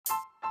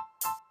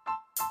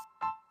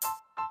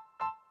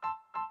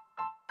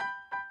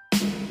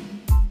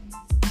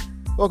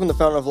Welcome to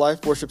Fountain of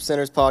Life Worship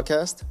Center's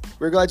podcast.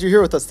 We're glad you're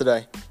here with us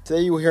today.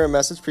 Today you will hear a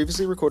message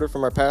previously recorded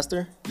from our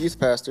pastor, youth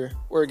pastor,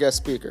 or a guest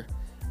speaker.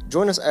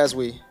 Join us as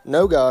we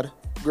know God,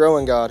 grow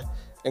in God,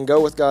 and go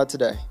with God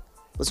today.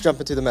 Let's jump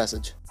into the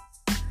message.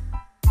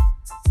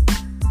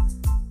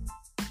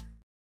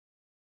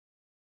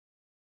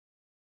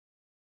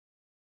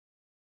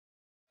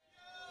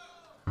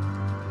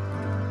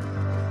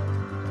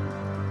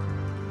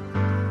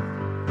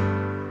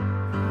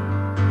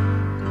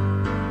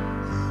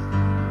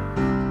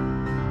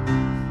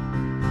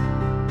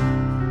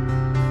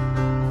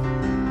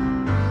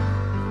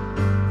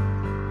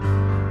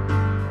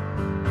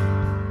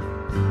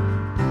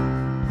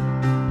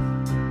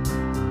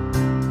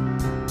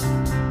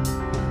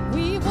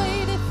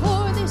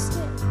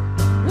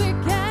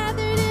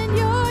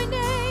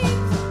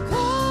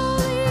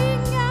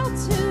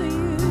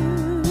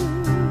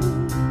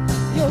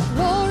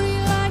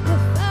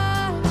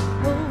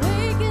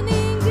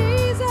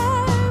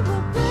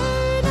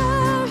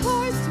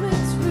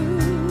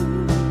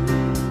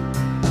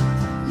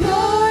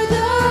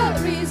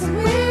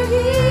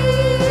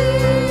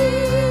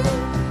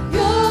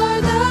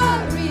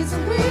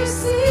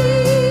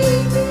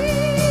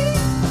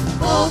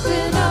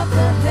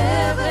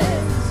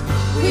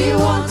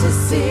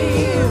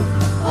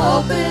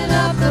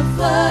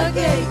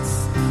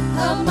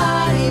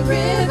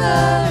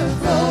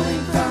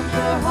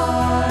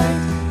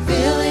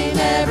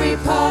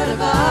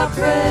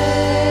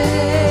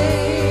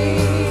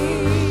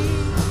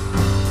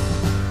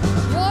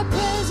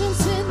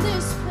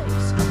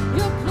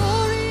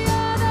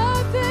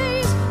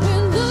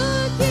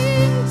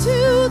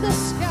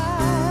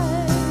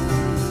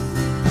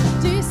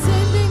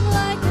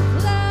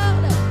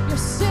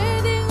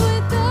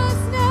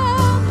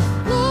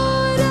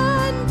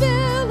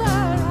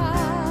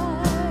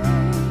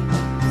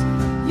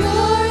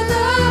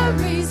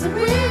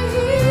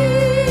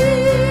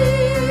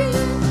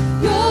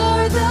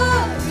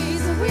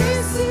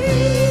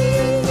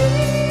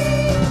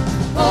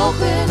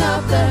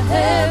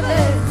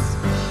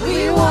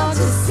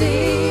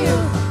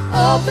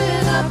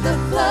 Open up the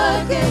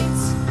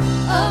floodgates,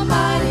 a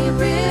mighty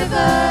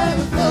river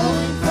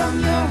flowing from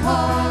your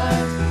heart,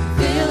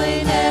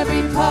 filling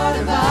every part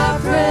of our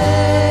praise.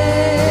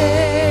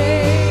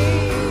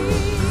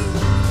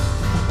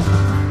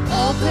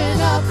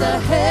 Open up the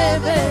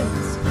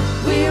heavens,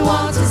 we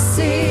want to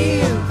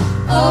see you.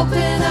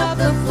 Open up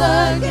the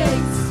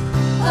floodgates,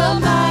 a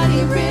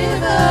mighty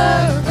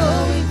river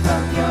flowing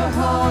from your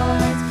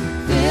heart,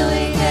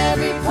 filling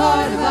every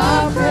part of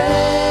our praise.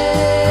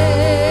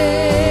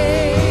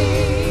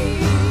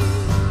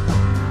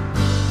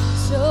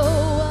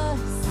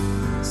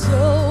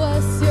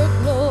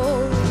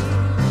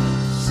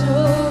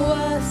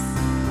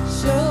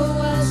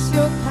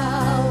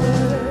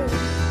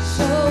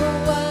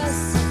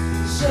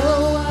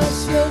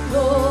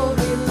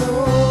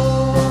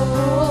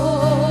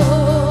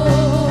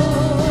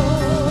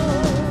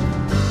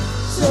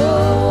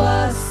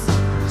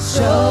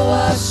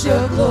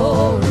 Your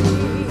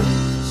glory,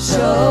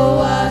 show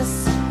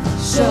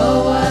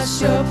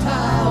us your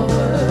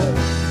power,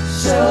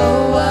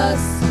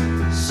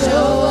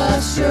 show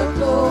us your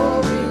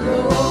glory,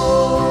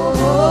 Lord.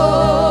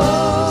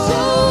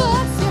 Show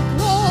us your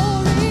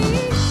glory,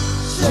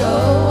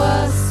 show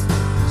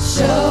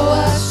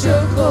us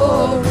your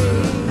glory,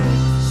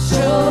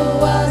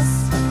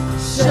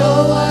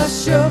 show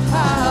us your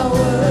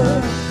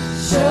power,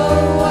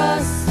 show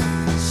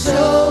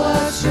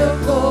us your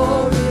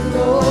glory,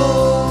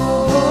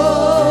 Lord.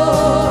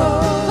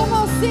 Come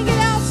on, sing it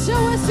out.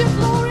 Show us your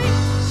glory.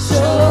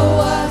 Show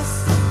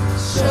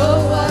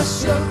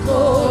us your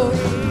glory.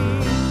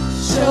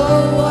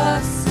 Show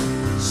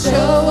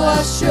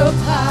us your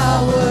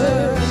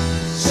power.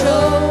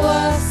 Show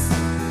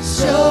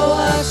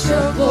us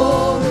your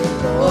glory,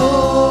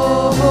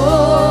 Lord.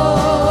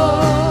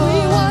 We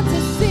want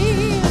to see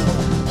you.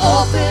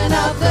 Open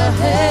up the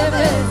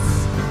heavens.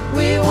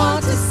 We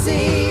want to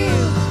see you.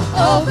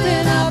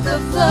 Open up the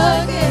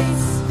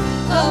floodgates,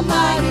 a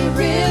mighty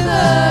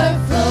river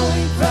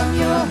flowing from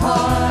your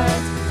heart,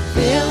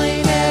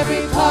 filling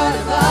every part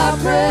of our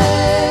praise.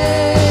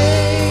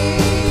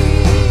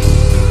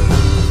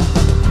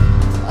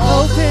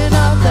 Open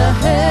up the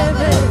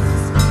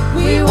heavens,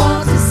 we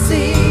want to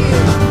see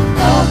you.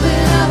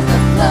 Open up the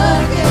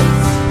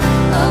floodgates,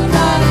 a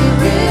mighty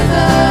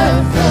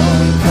river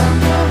flowing from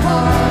your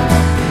heart,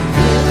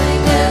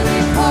 filling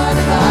every part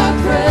of our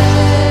praise.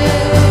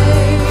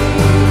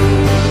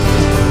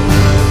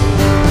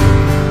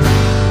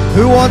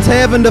 Who wants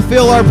heaven to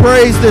fill our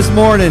praise this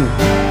morning?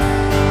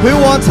 Who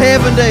wants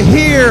heaven to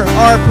hear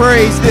our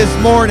praise this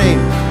morning?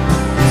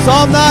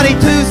 Psalm 92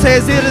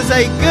 says it is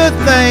a good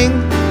thing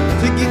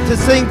to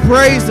sing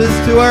praises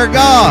to our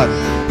God.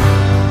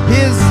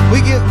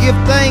 We give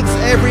thanks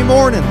every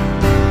morning.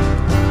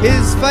 He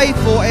is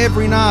faithful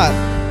every night.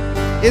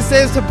 It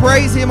says to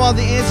praise Him on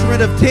the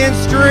instrument of 10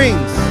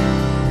 strings.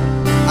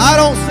 I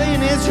don't see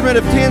an instrument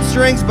of 10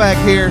 strings back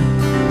here,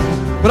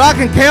 but I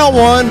can count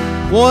one.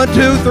 1,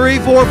 2, 3,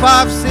 4,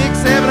 5, 6,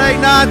 7, 8,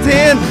 9,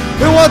 10.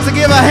 Who wants to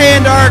give a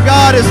hand to our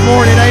God this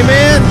morning?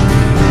 Amen.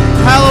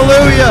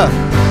 Hallelujah.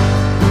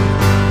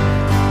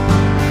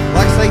 I'd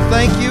like to say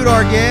thank you to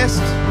our guests.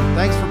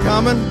 Thanks for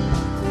coming.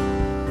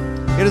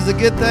 It is a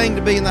good thing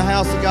to be in the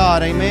house of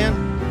God. Amen.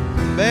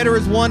 Better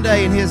is one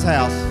day in His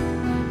house.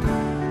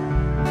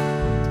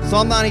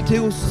 Psalm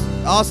 92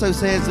 also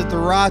says that the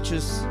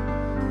righteous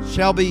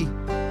shall be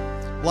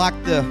like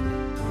the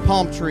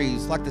palm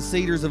trees, like the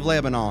cedars of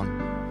Lebanon.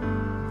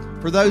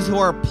 For those who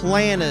are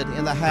planted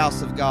in the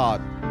house of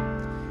God.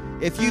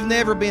 If you've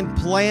never been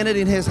planted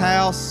in His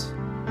house,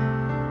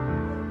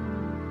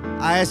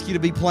 I ask you to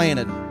be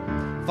planted.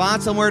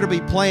 Find somewhere to be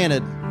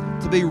planted,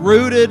 to be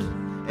rooted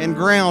and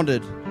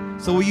grounded,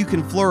 so you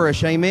can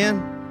flourish.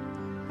 Amen.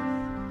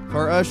 If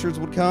our ushers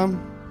would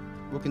come,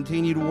 we'll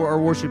continue to our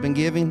worship and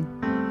giving.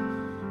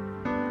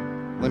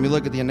 Let me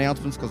look at the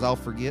announcements because I'll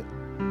forget.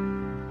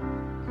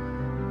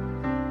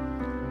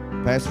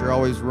 Pastor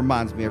always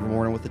reminds me every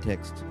morning with the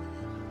text.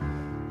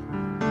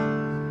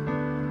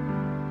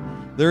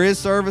 There is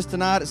service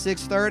tonight at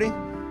 6:30.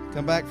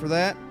 Come back for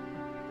that.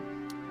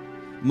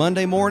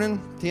 Monday morning,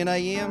 10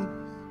 a.m.,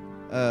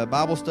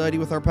 Bible study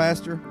with our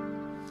pastor.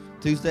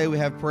 Tuesday, we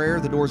have prayer.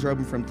 The doors are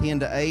open from 10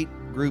 to 8.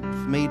 Groups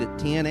meet at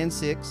 10 and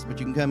 6, but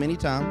you can come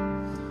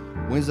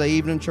anytime. Wednesday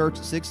evening, church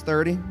at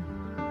 6:30.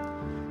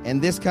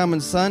 And this coming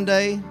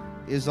Sunday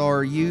is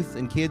our youth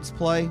and kids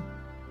play.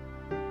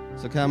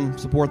 So come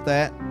support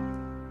that.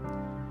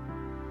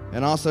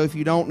 And also, if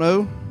you don't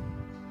know,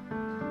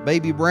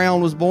 baby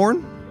Brown was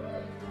born.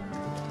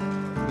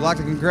 We'd like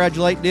to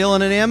congratulate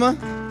Dylan and Emma.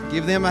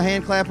 Give them a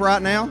hand clap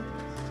right now.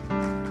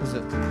 Was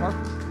it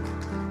Harper?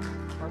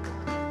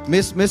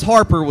 Miss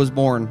Harper was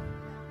born.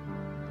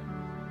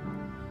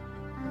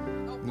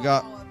 We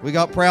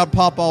got Proud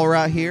Pawpaw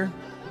right here.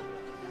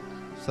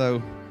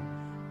 So,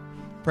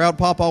 Proud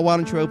Pawpaw, why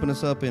don't you open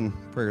us up in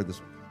prayer this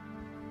morning?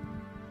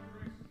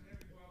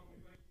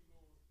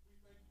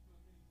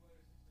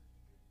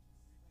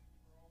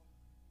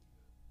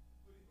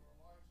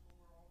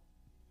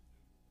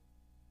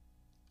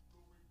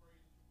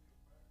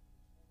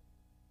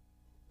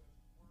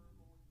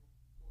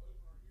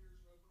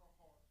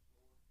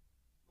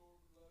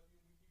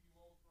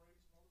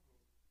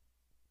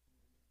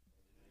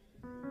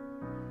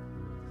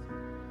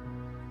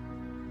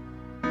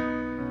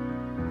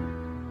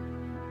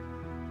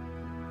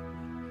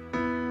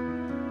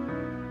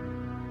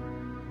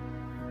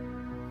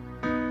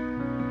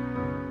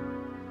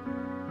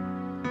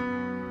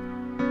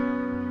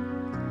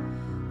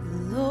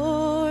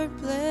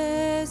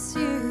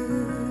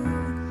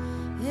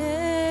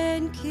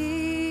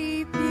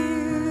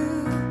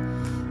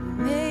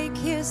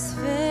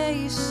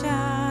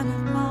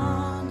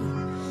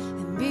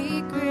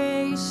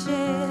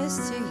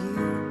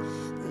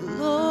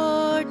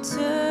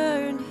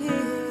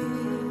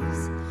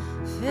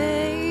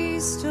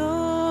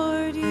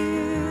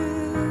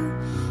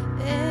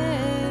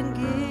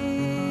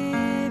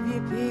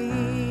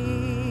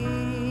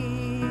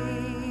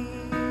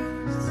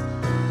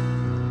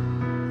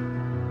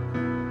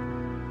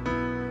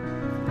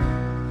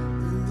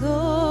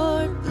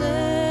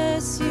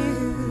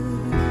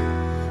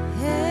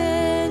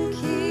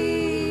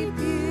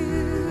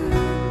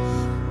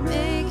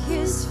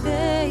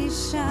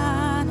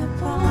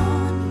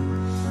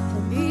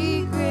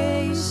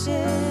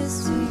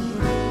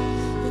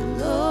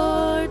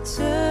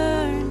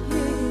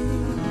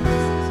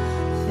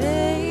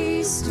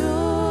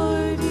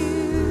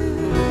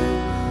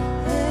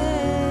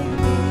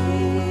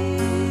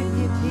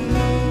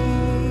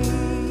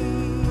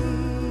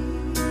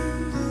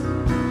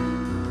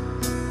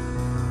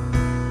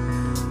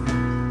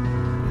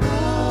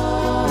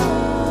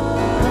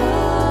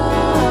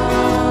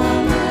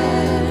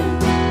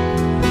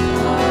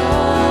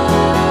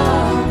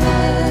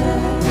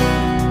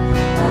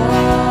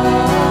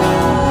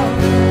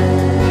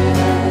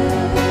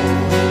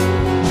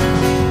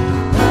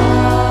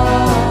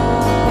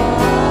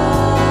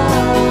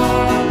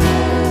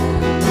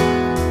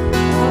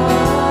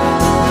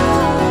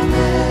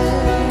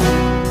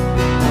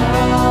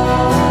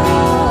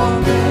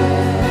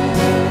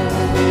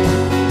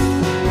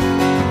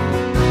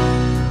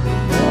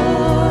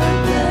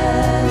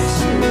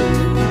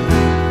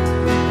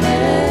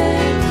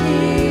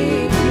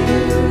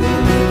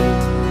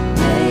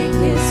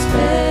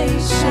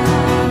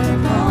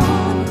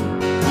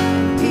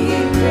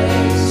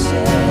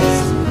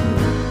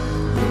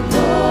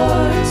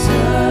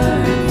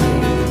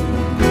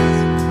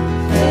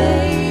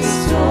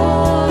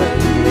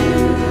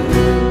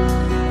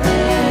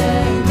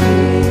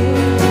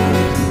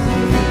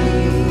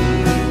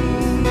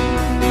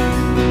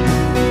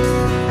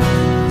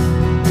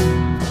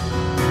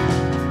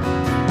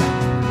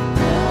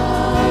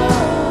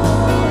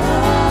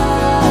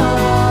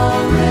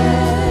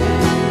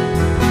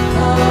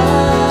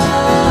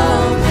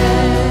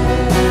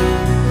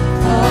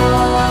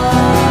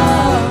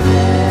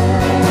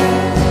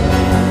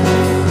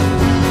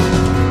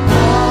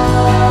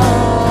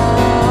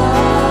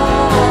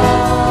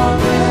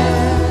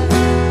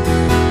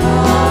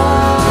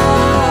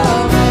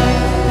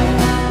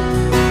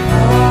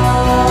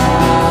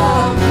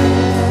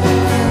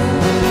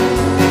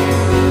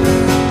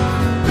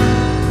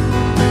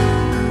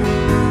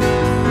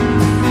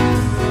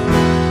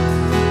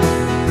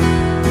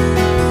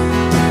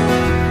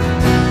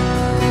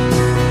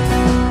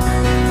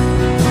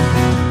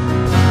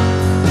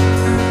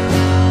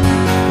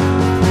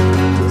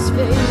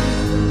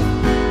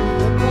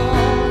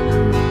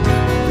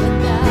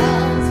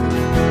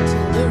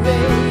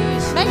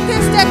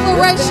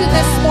 generation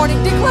this morning.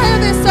 Declare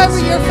this over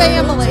your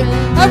family,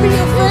 over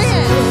your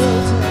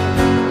friends.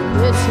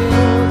 Your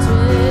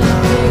children,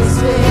 His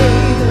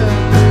favor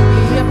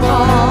be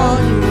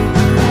upon you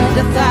and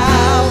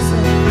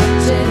 1,000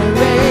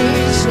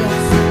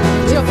 generations.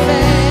 Your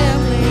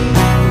family,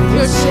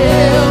 your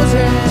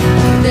children,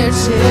 their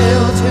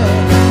children,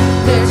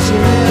 their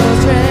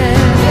children.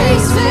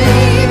 His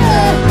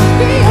favor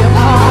be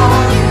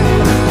upon you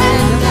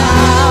and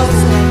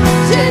 1,000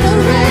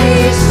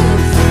 generations.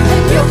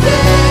 And your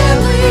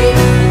family,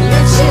 and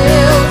your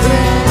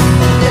children,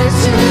 their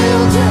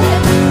children,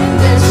 and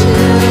their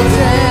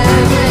children.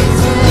 His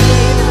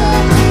favor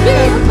be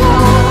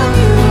upon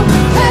you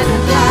and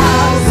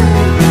 1,000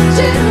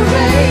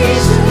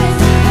 generations.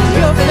 And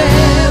your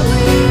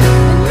family,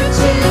 and your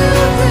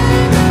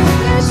children,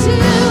 their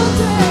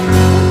children,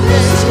 and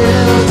their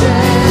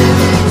children.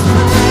 His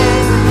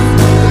presence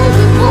go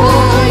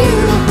before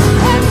you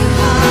and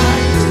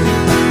behind you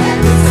and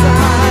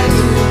beside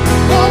you,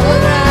 all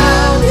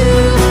around you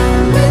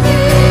and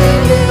within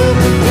you.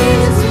 He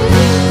is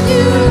with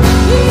you.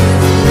 He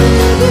is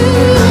with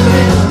you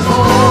in the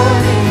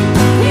morning,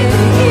 in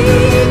the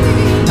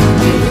evening,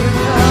 in your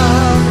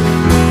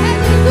coming and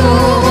your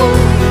going,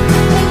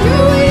 and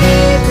your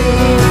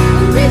weeping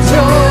and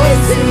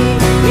rejoicing.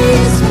 He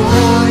is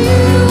for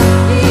you.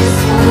 He is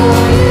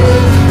for you.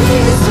 He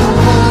is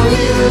for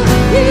you.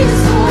 He is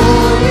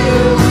for you.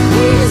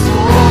 He is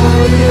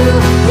for you.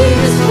 He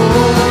is for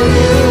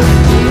you.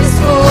 He is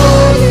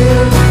for you.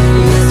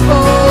 He is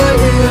for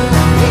you.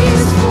 He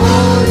is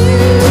for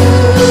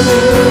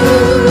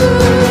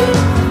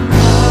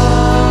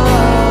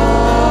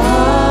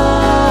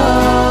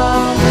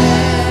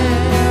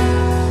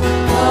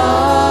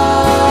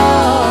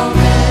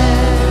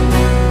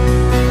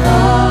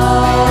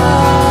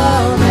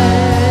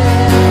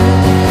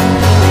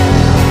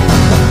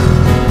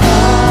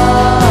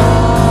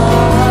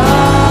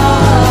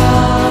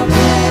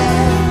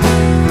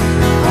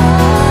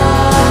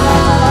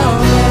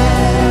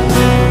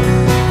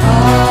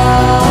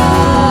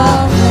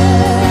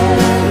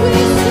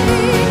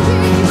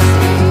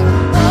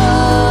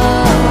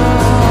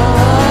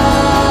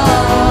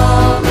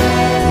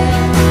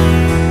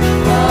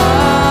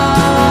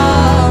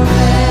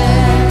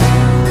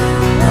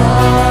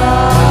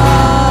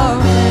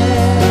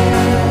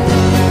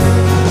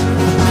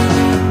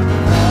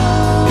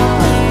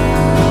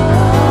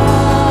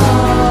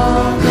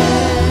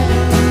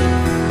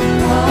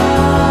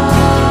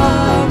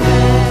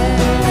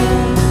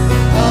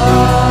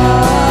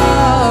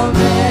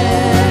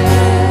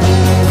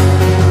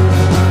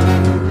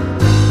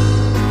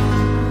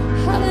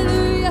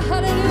Hallelujah,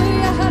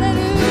 hallelujah,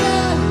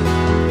 hallelujah.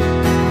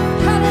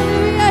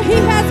 Hallelujah. He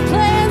has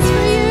plans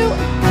for you.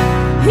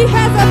 He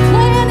has a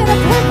plan and a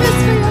purpose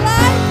for your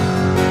life.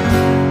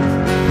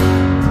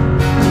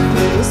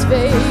 His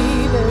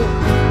favor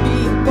be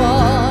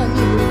upon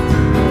you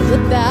and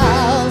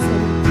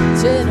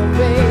 1,000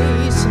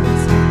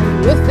 generations. And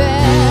your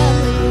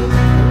family,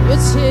 and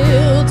your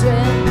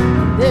children,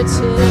 and their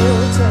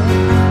children,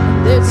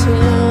 and their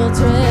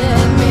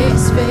children. May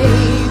His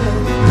favor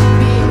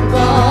be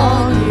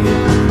upon you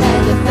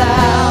and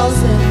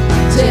 1,000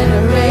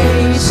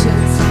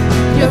 generations.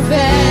 Your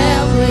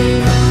family,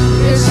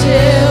 your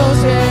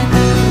children,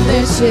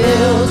 their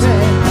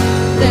children,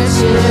 their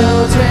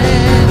children.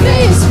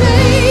 May His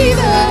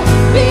favor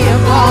be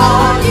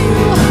upon you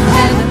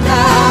and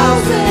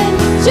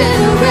 1,000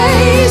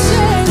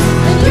 generations.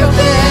 And your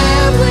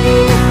family,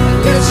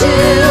 your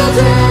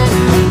children,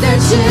 their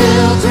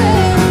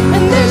children,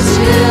 and their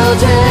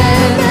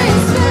children. May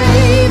His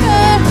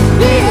favor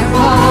be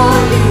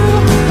upon you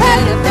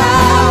and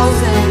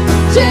 1,000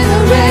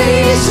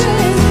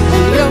 generations.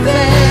 And your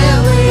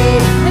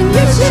family, and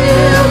your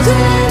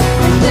children,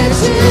 and their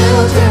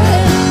children,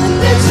 and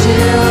their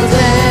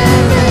children.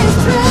 May His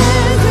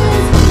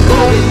presence go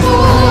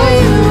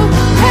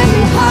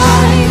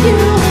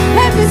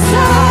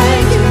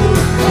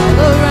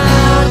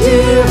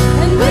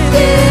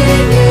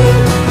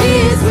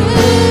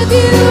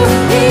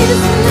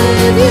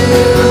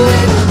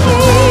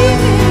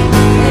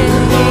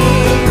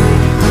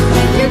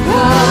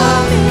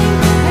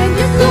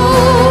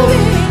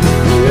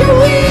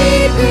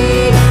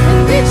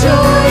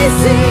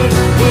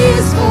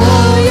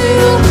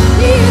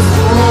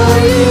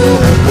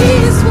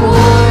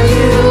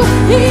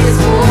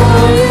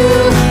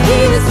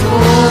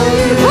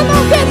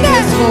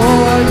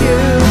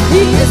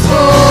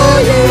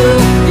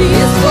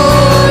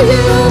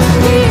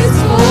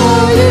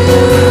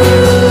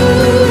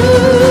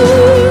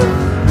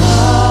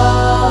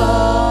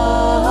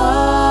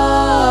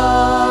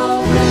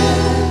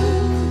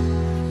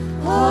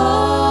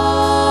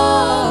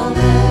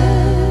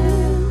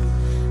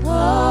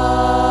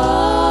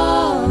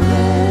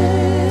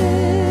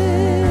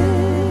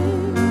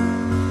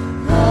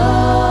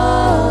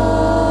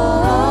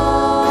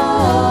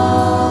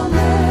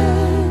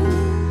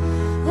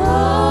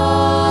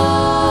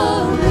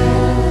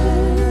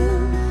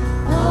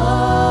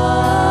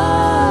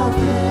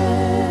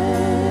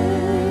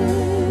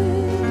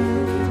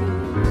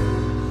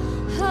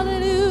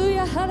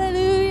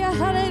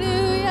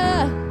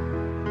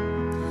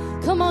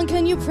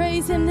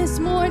praise Him this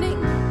morning.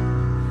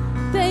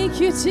 Thank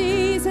you,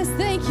 Jesus.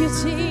 Thank you,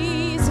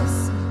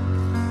 Jesus.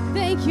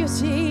 Thank you,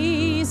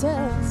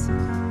 Jesus.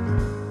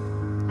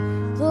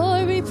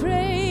 Lord, we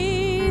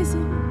praise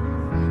you.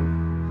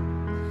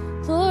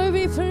 Lord,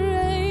 we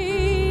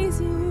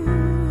praise you.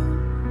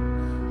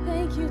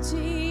 Thank you,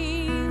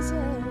 Jesus.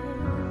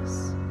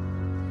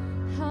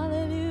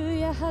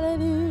 Hallelujah,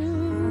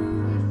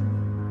 hallelujah.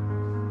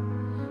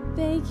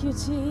 Thank you,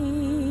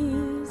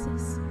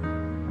 Jesus.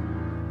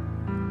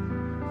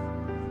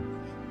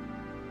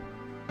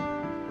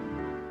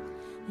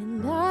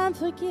 And I'm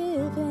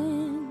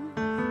forgiven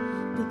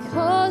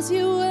because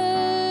you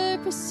were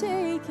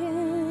forsaken,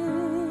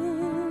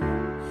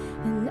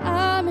 and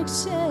I'm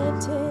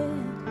accepted.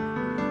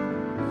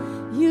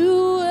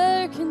 You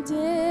were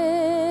condemned,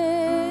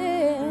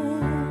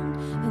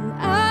 and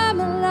I'm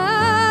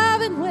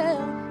alive and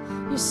well.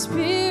 Your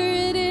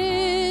spirit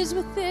is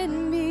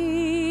within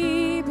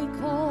me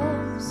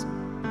because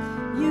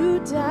you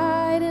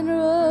died and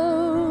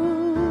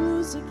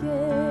rose again.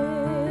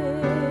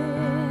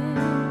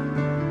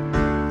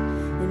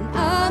 And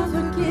I'm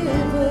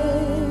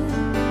forgiven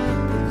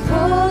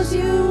because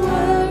you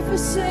were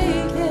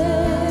forsaken.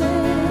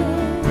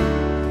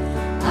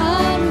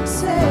 I'm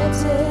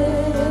accepted.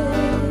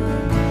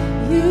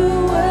 You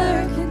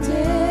were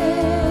condemned.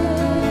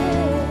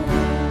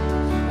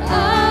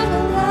 I'm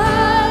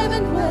alive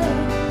and well.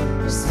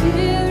 Your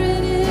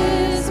spirit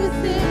is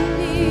within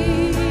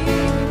me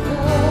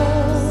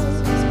because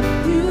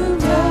you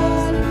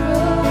died and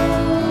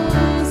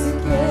rose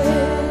again.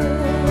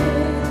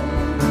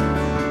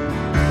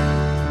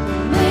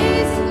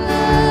 Amazing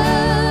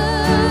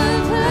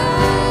love,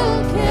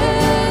 how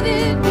can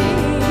it be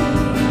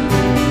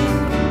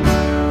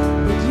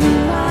that you,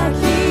 my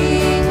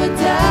King, would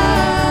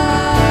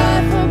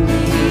die for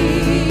me?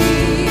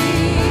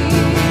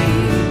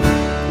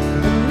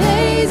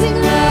 Amazing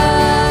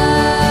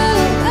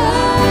love,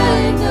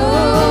 I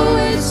know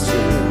it's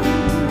true,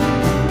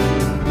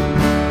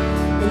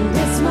 and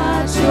it's my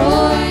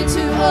joy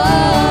to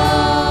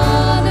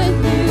honor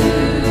you.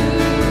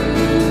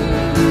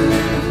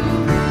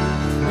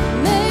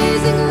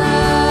 Amazing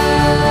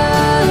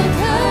love,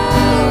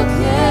 how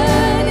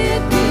can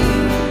it be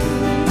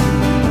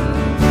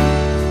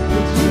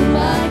that you,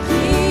 my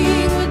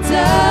King, would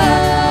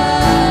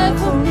die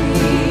for me?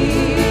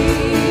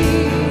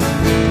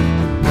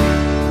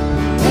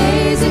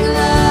 Amazing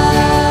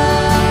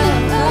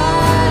love,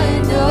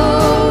 I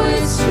know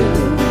it's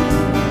true,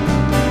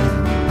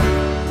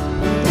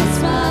 and it's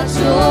my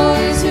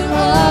joy to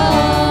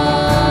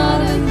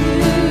honor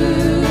you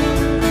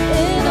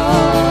in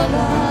all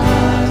I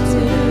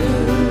do.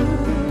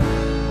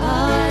 I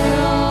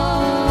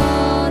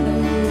honor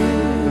you.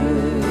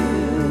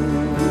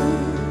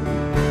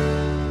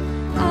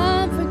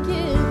 I'm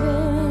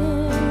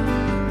forgiven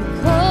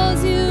because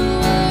you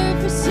were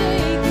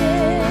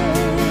forsaken,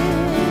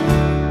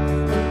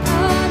 and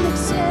I'm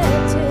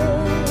accepted.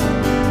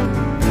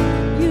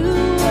 You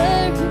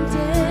were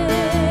condemned.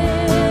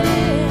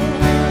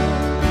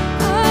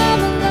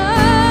 I'm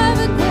alive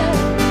and well.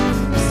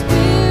 Your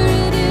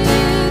spirit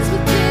is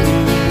within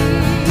me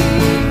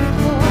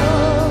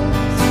because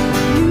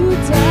you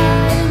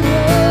died and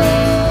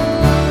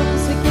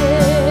rose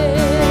again.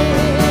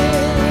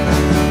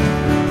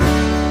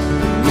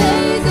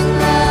 Amazing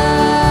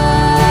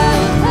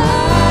love,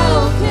 how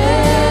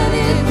can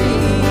it be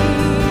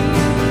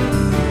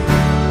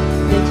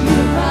that you,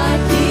 my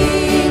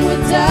King,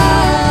 would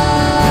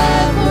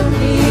die for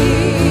me?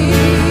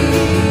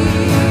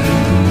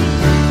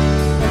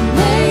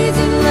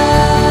 Amazing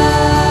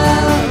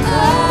love,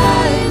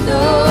 I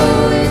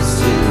know it's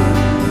true,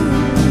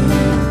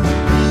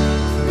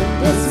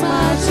 and it's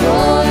my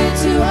joy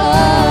to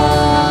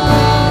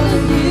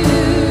honor you.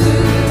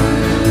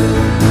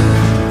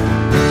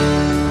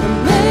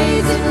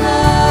 Amazing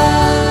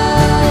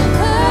love,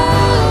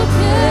 how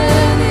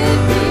can it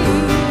be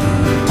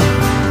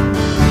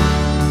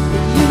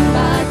that you,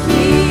 my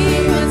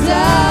King, would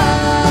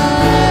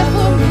die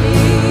for me?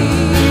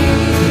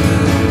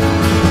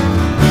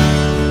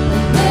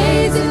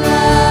 Amazing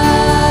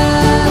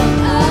love,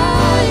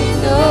 I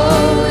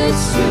know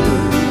it's true,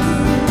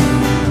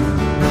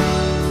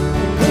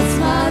 and it's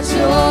my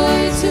joy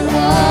to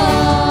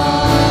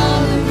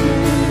honor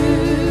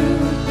you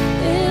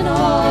in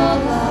all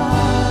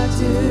I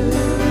do.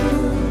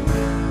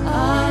 I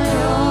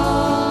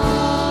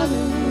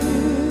honor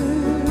you.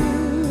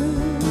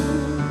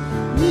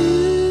 You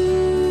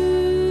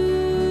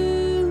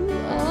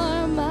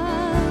are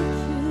my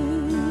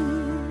King.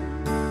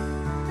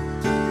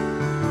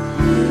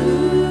 You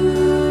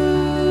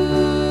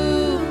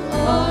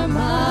are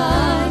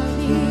my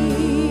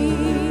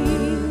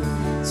King.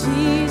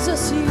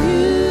 Jesus, you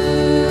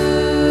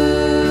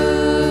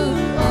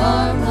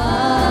are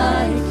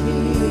my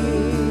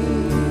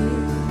King.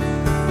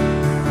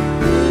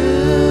 You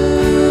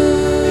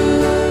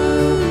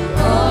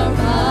are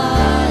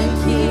my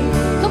King.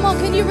 Come on,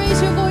 can you raise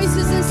your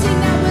voices and sing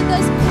that with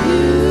us?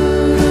 You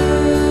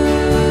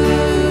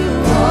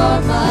are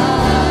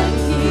my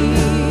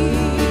King.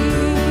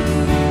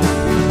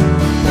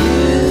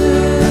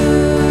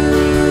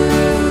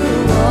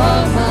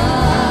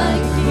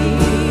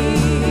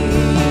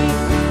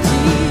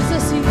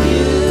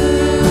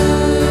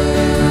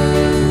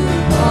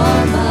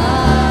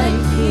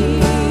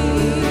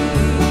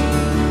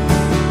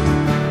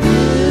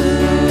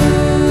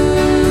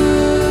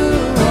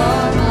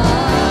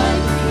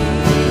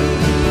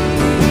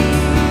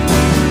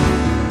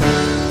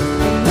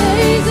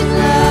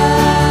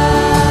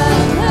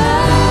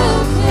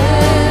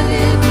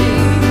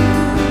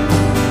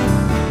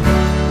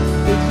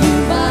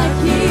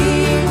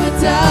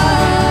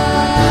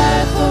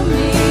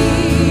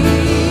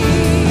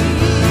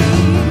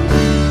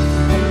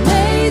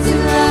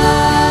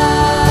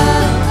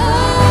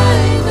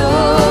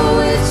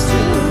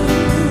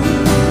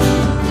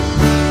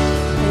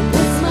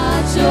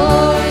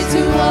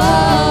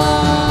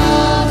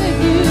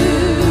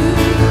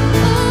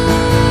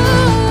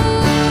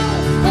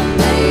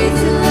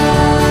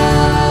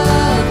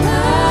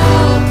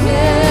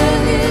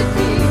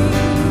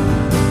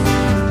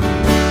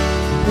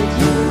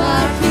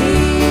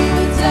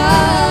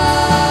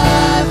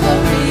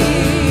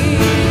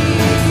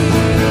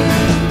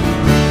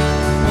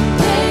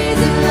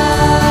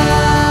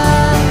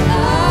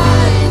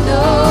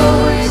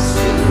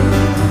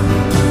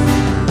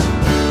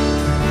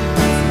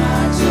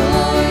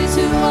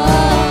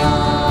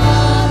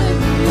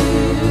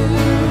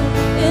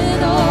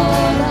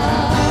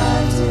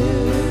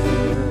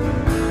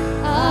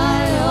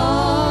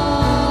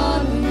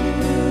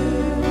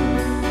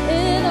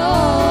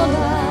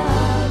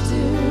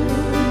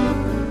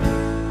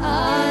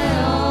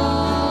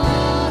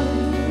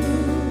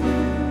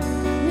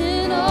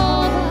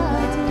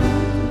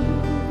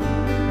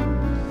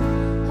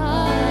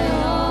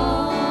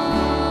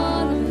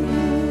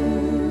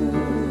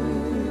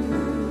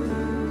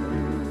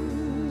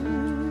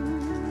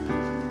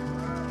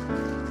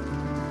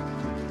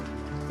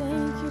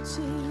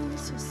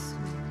 Jesus.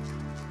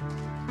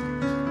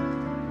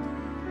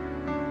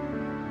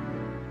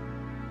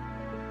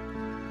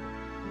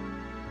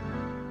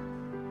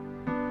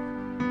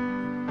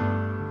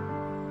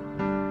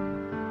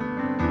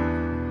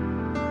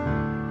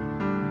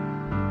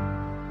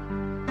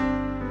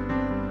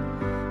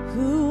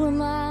 Who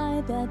am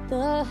I that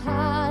the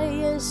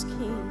highest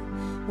King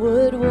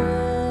would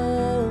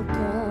welcome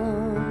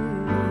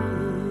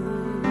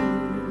me?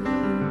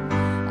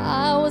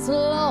 I was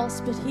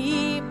lost, but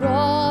He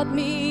brought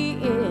me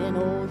in.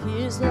 Oh,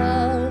 His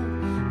love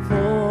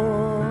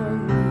for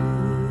me.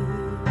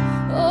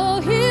 Oh,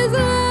 His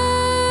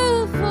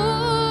love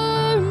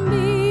for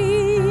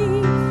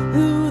me.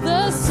 Who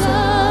the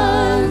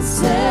Son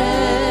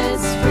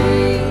sets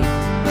free,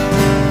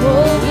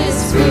 oh,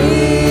 is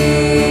free.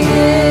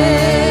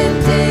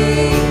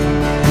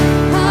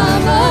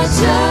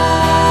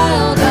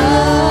 Child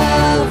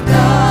of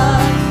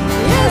God,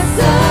 yes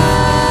I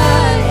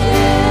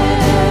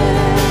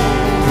am.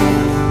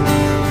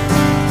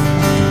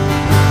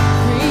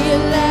 Free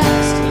at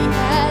last, He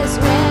has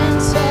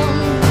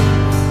ransomed me.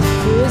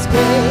 His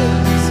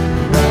grace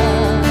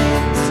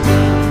runs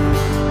deep.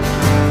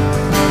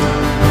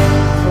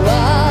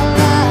 While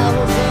I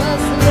was a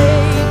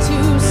slave to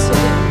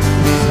sin,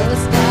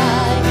 Jesus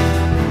died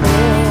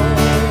for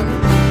me.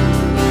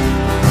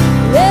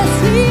 Yes,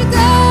 He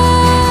died.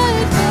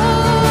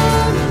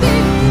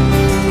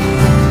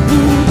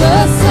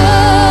 The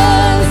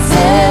Son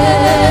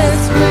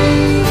sets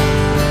free,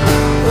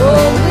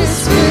 oh, is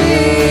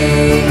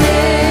free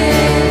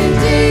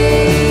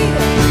indeed.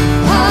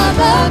 I'm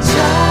a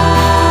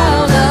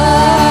child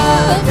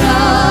of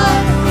God,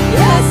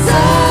 yes I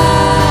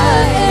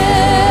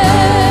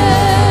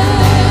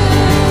am.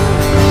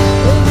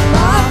 In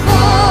my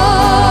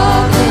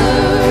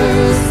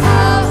Father's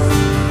house,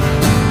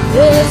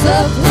 there's a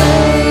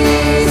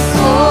place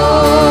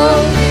for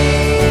me.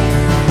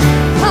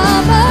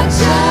 I'm a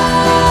child.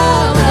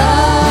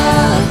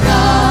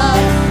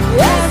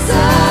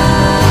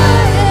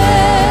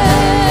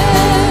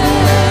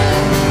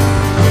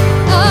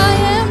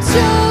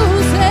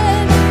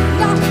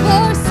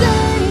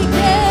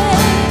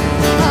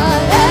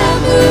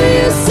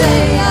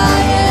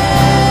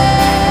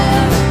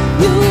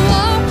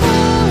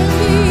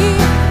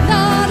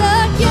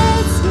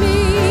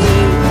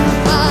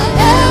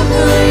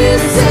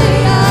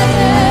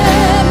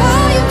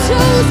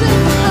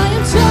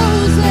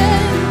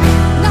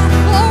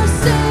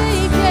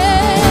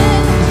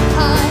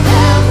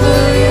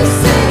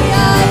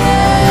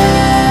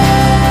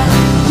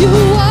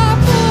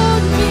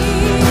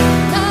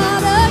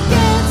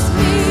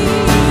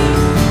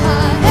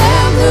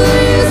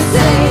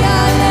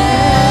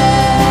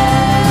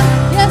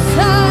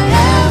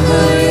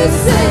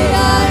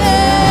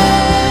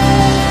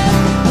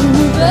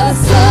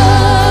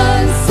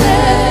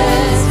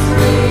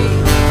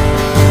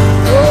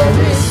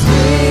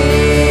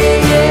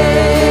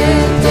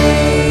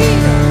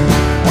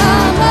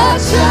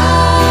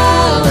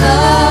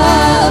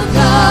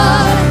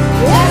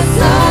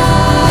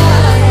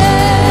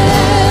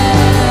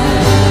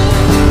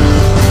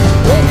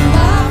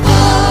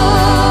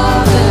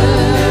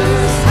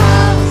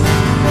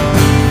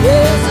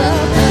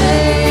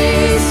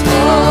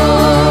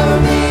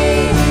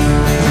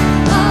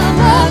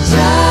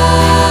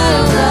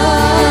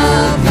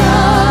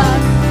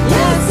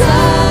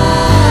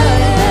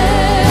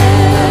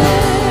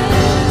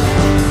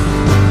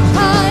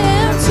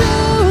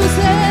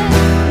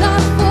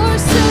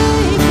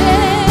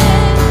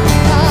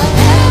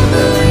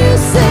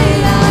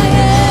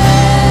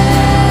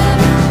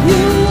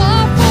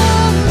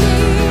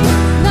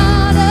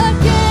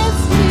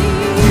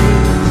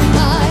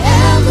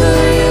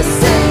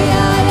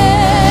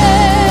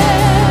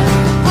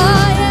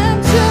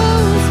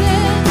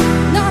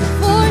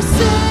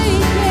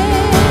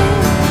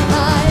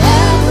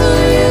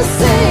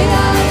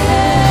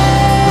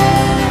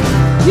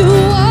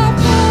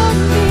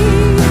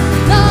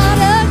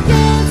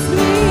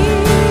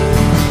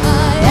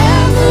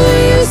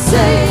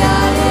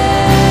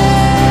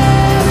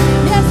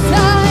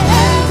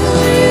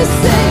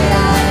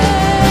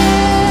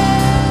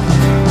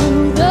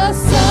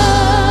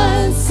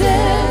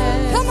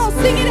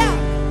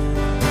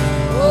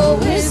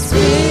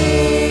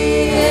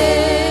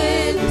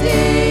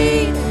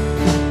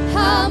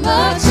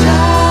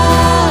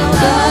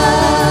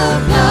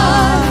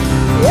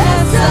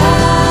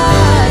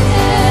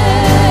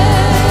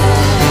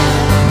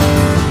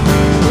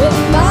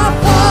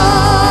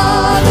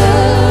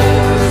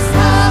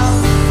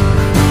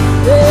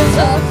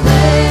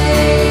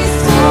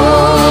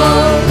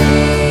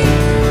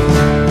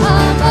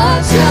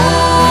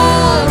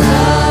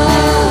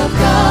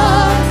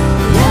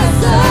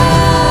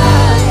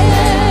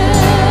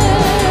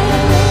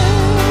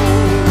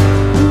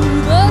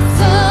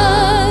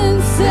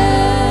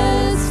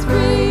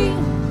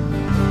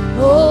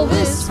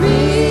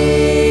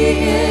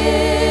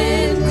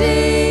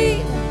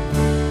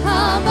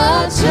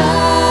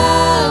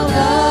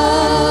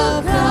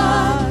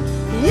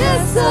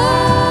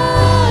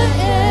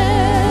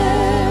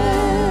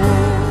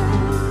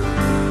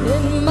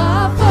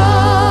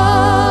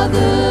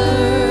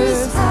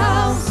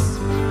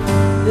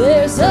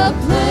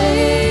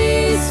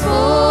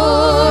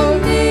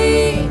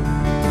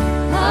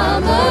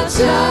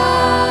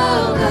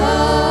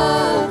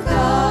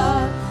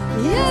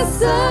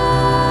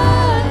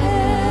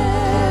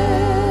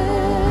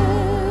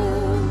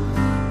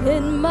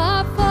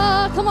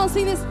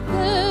 sing this.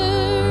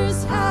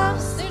 There's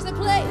house. There's a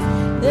place.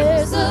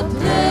 There's a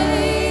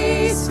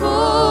place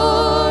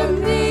for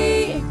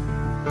me.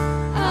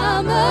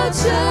 I'm a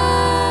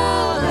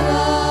child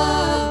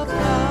of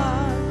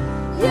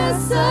God.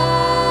 Yes,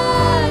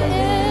 I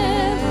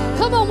am.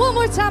 Come on, one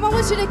more time. I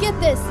want you to get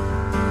this.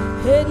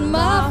 In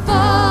my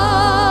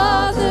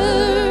Father's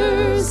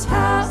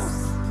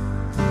house,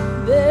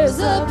 there's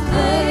a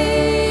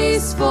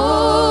place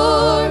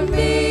for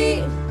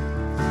me.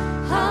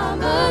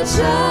 I'm a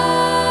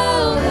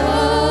child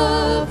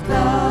of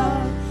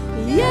God.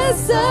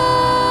 Yes,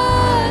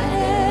 I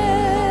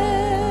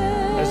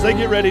am. As they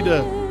get ready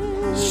to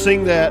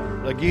sing that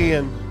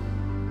again,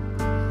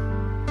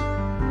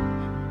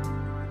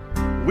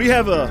 we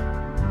have a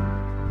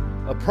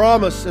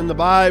promise in the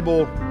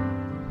Bible.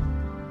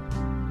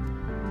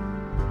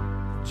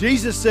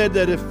 Jesus said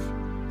that if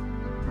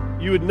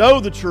you would know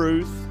the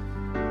truth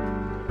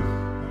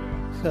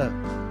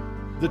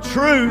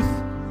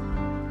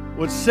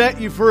would set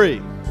you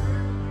free.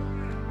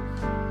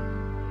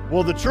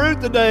 Well, the truth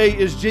today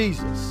is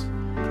Jesus.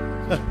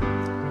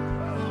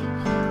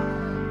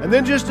 And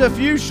then just a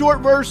few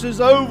short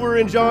verses over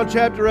in John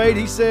chapter 8,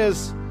 he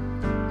says,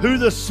 who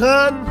the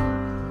Son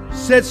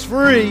sets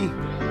free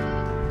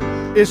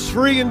is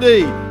free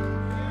indeed.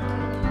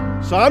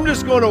 So I'm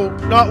just going to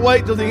not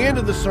wait till the end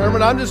of the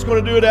sermon. I'm just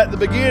going to do it at the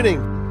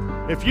beginning.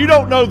 If you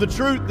don't know the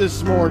truth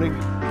this morning,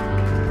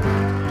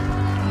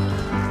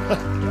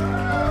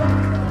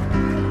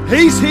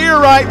 He's here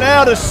right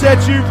now to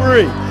set you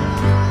free.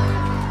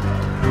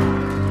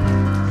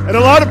 And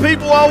a lot of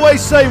people always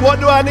say, what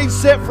do I need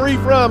set free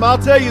from? I'll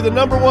tell you, the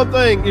number one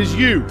thing is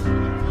you.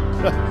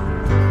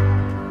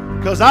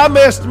 Because I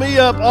messed me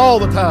up all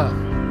the time.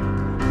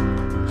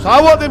 So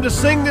I want them to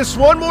sing this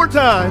one more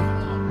time.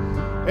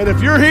 And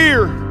if you're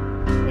here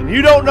and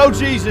you don't know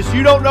Jesus,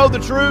 you don't know the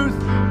truth,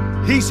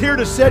 He's here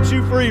to set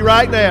you free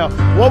right now.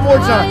 One more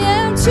time. I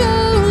am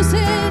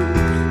chosen,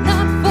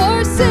 not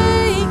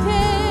forsaken.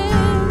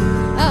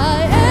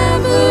 I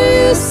am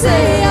who you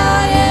say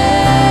I am.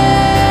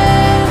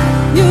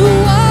 You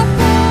are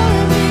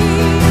for me,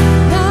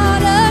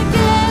 not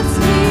against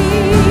me.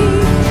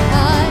 I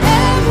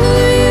am who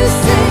you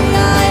say I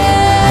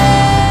am.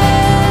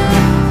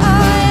 I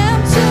am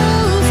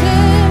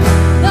chosen,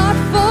 not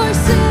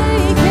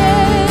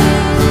forsaken.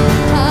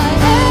 I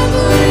am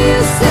who you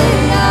say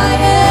I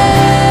am.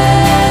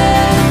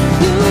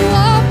 You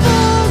are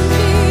for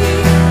me,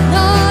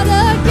 not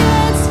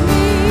against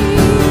me.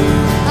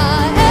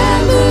 I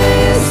am who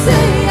you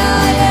say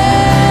I am.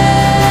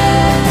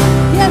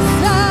 Yes,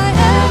 I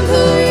am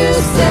who you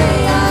say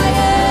I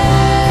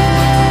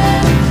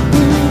am.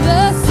 Who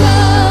the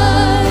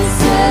Son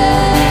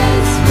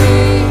sets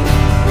free,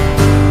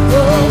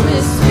 oh,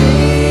 is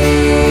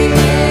free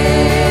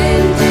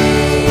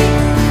indeed.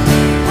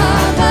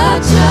 I'm a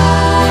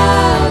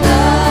child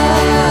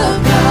of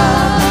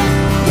God.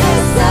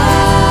 Yes, I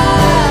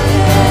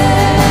am.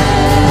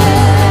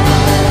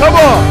 Come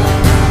on.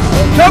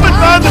 Come and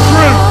find the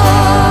truth.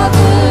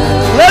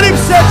 Let Him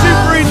set you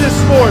free this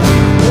morning.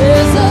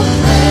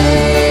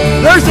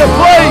 There's a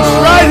place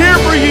right here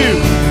for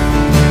you.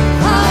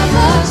 I'm a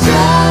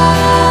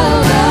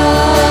child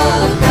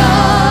of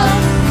God.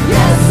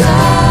 Yes, I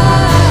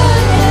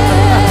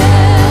am.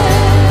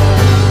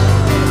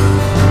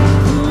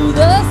 Who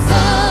the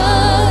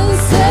Son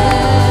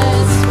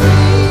sets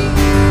free,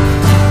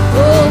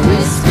 oh,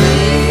 is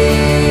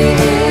free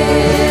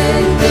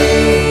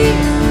indeed.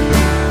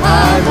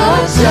 I'm a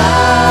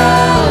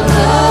child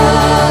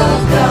of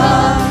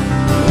God.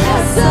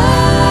 Yes, I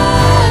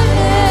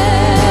am.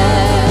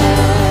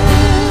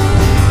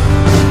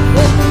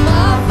 In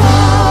my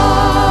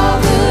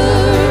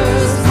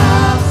Father's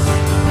house,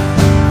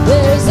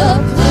 there's a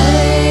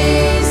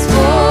place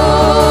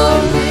for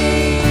me.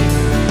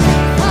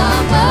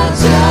 I'm a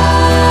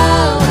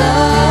child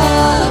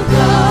of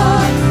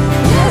God.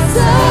 Yes,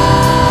 I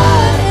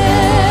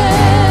am.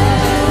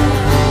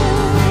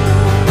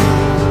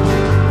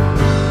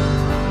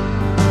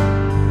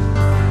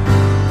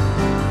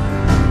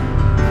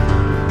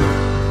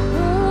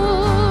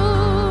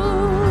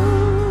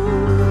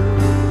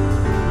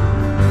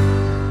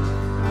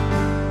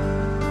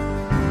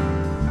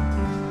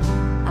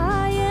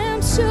 I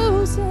am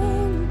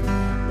chosen,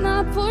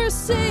 not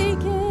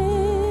forsaken.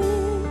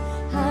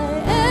 I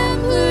am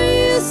who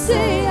you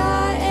say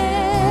I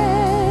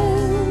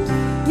am.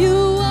 You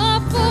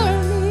are for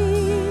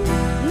me,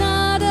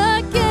 not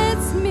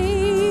against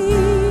me.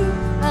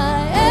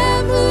 I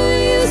am who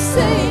you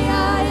say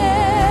I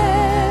am.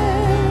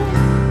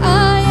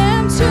 I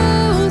am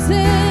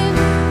chosen,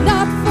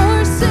 not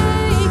forsaken.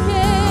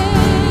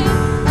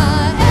 I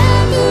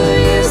am who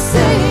you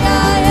say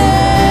I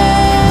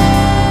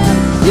am.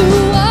 You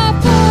are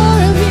for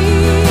me,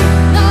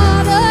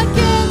 not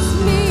against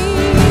me.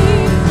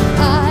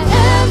 I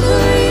am who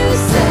you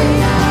say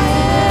I am.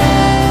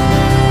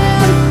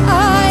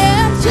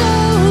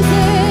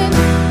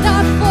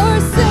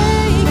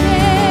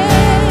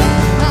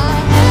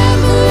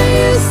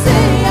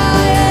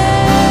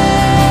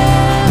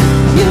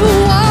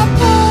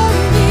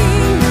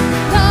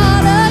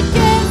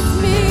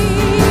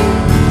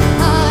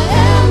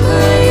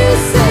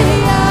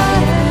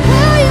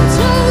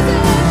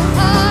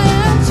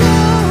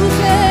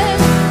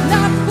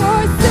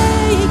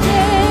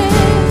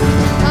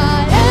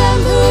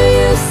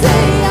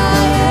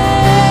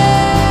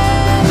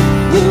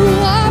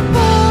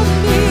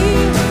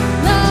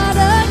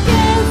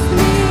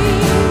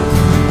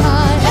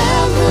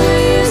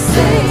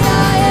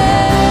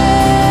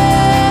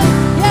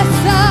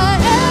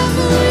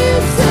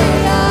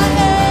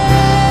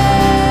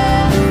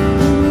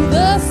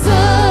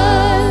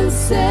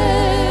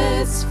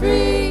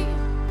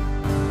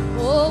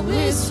 Oh,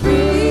 it's free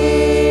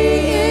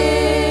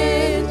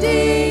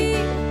indeed.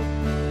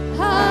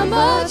 I'm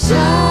a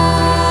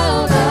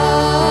child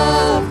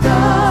of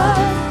God.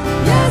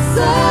 Yes,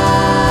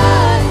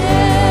 I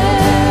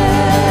am.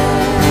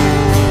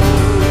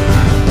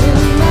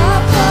 In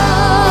my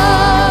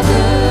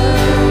Father's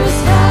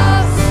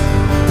house,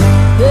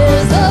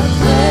 there's a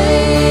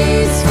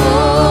place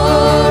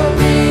for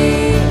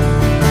me.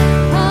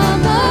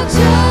 I'm a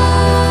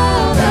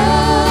child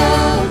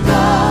of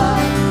God.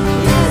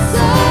 Yes, I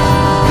am.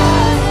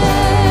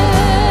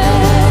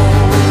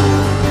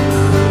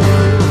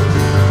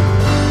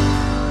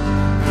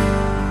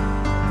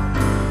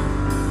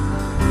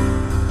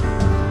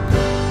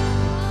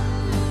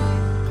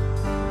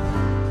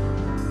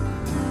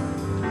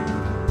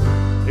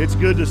 It's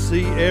good to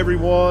see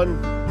everyone.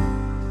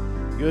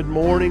 Good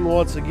morning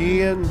once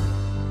again.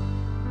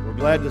 We're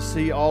glad to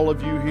see all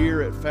of you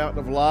here at Fountain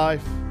of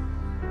Life.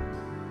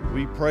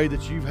 We pray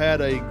that you've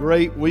had a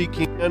great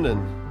weekend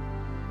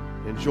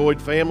and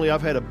enjoyed family.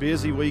 I've had a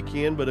busy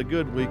weekend, but a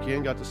good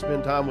weekend. Got to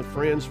spend time with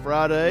friends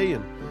Friday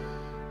and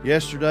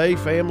yesterday,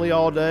 family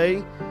all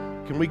day.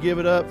 Can we give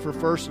it up for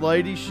First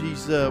Lady?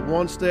 She's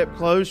one step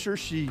closer.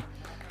 She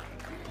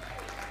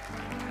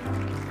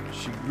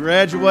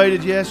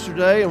graduated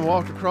yesterday and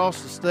walked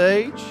across the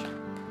stage.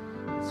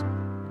 It's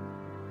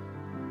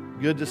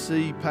good to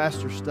see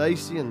Pastor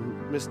Stacy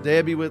and Miss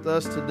Debbie with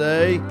us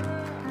today.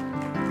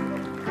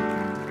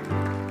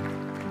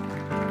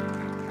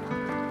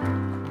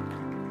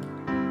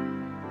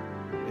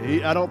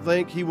 I don't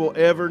think he will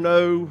ever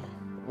know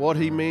what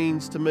he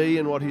means to me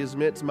and what he has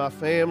meant to my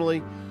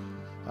family.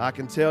 I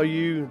can tell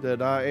you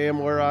that I am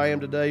where I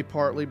am today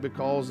partly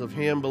because of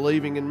him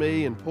believing in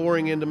me and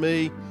pouring into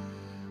me,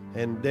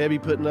 and Debbie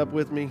putting up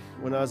with me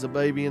when I was a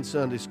baby in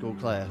Sunday school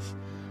class.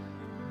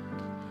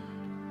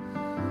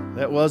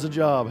 That was a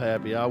job,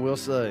 Happy, I will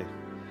say.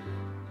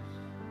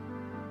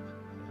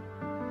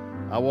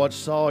 I watched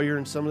Sawyer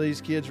and some of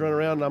these kids run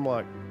around, and I'm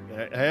like,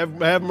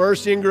 have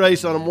mercy and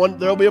grace on them.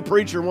 There'll be a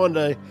preacher one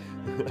day.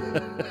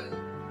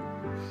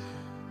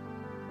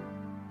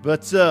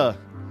 But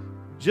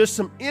just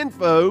some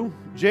info.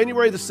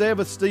 January the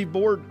 7th, Steve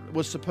Board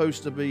was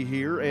supposed to be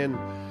here, and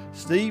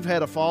Steve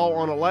had a fall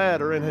on a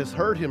ladder and has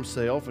hurt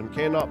himself and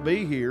cannot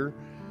be here.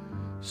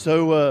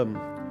 So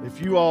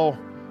if you all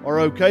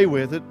are okay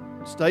with it,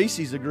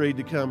 Stacy's agreed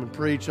to come and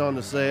preach on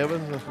the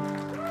 7th.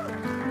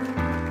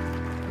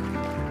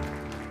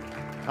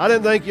 I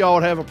didn't think y'all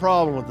would have a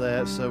problem with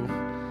that,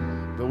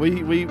 but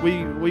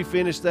we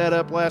finished that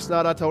up last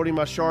night. I told him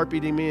I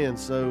Sharpied him in,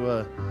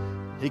 so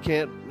he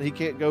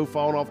can't go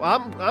falling off.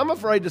 I'm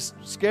afraid to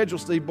schedule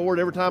Steve Board.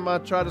 Every time I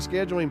try to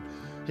schedule him,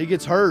 he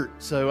gets hurt.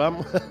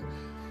 So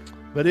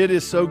but it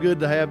is so good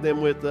to have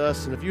them with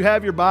us. And if you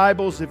have your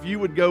Bibles, if you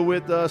would go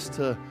with us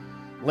to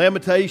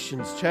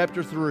Lamentations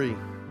chapter 3.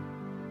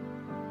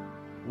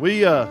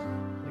 We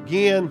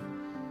again,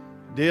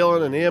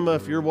 Dylan and Emma,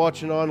 if you're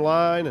watching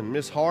online, and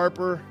Miss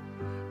Harper,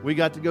 we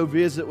got to go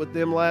visit with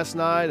them last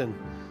night, and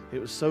it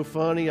was so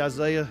funny.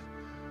 Isaiah,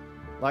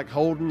 like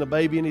holding the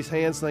baby in his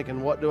hands,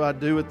 thinking, what do I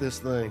do with this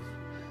thing?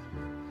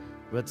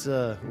 But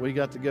we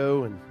got to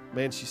go, and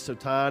man, she's so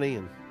tiny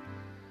and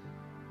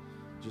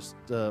just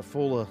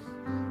full of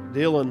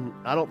Dylan.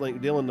 I don't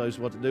think Dylan knows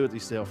what to do with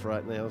himself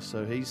right now,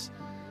 so he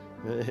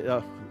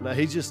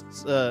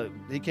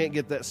can't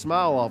get that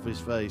smile off his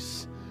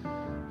face.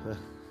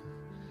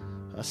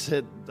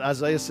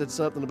 Isaiah said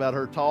something about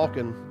her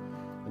talking,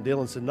 and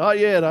Dylan said, not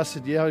yet. I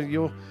said, yeah,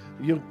 you'll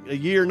a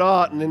year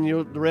not, and then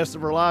the rest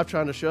of her life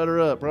trying to shut her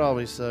up,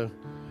 probably. So,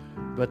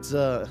 but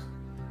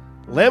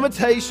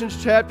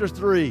Lamentations chapter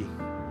 3.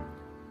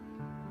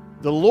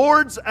 The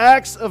Lord's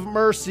acts of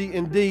mercy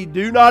indeed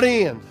do not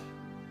end,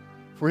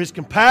 for his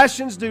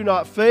compassions do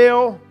not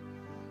fail.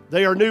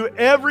 They are new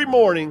every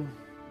morning.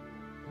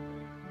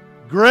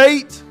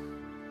 Great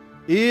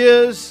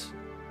is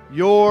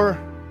your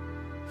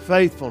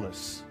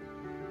faithfulness.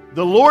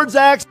 The Lord's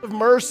acts of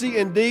mercy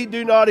indeed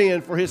do not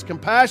end, for his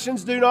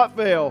compassions do not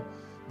fail.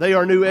 They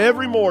are new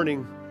every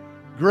morning.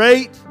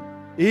 Great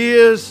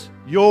is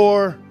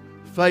your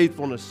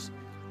faithfulness.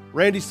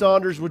 Randy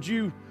Saunders, would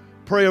you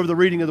pray over the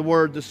reading of the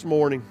word this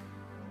morning?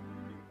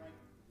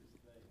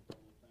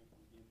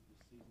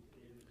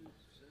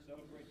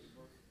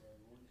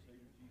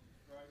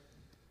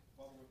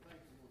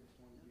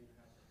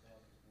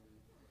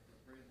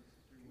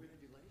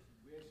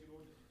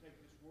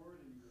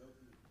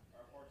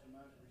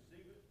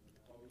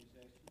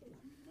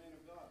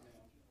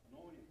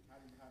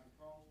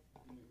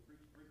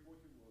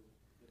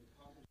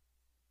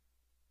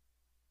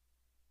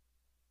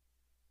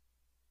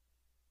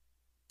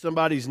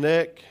 Somebody's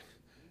neck,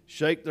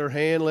 shake their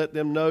hand, let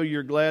them know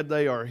you're glad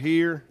they are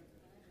here.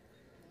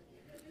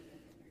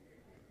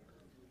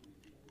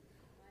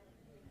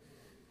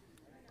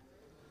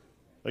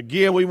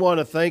 Again, we want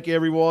to thank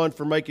everyone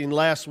for making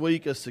last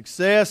week a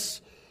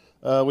success.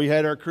 We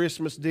had our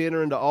Christmas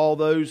dinner, and to all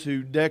those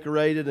who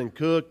decorated and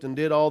cooked and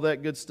did all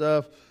that good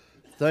stuff,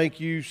 thank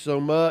you so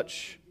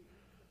much.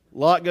 A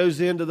lot goes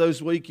into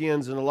those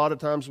weekends, and a lot of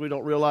times we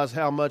don't realize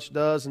how much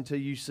does until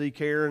you see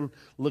Karen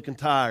looking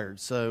tired.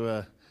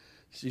 So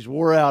she's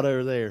wore out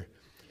over there.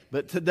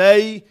 But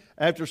today,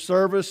 after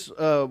service,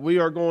 we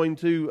are going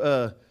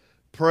to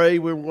pray.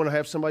 We're going to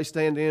have somebody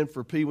stand in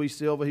for Pee Wee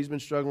Silva. He's been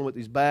struggling with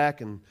his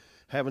back and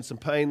having some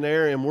pain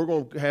there. And we're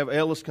going to have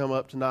Ellis come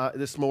up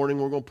this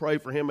morning. We're going to pray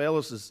for him.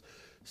 Ellis's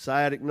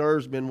sciatic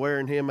nerve's been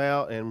wearing him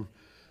out, and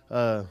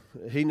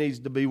he needs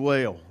to be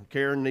well.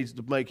 Karen needs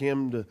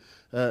to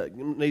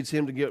needs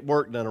him to get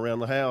work done around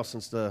the house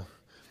and stuff.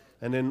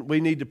 And then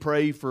we need to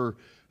pray for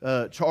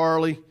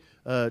Charlie.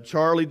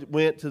 Charlie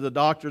went to the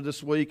doctor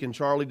this week, and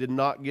Charlie did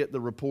not get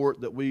the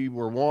report that we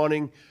were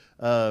wanting.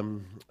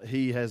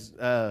 He has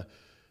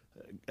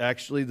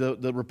actually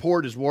the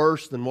report is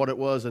worse than what it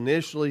was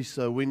initially,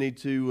 so we need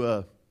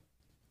to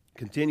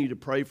continue to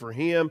pray for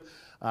him.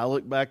 I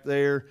look back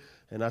there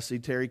and I see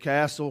Terry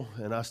Castle,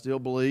 and I still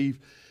believe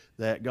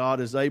that God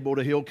is able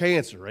to heal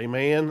cancer.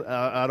 Amen.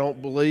 I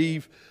don't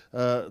believe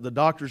the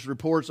doctor's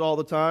reports all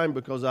the time,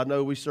 because I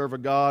know we serve a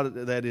God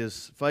that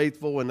is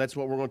faithful, and that's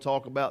what we're going to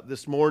talk about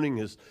this morning,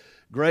 is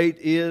great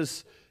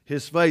is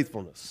His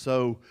faithfulness.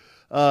 So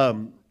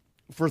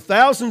for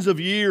thousands of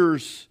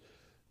years,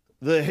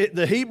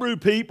 the Hebrew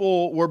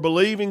people were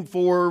believing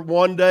for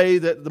one day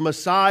that the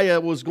Messiah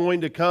was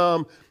going to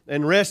come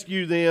and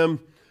rescue them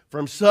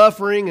from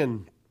suffering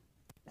and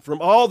from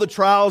all the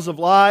trials of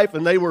life,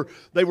 and they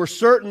were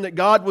certain that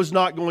God was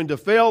not going to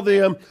fail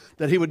them,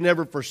 that He would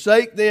never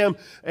forsake them.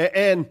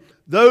 And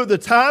though the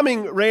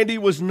timing, Randy,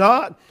 was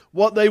not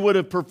what they would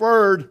have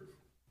preferred,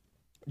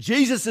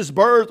 Jesus'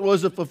 birth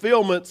was a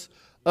fulfillment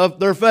of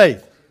their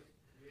faith.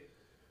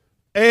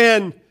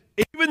 And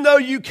even though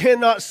you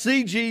cannot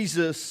see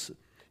Jesus,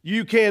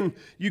 you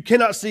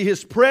cannot see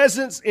His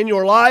presence in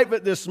your life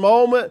at this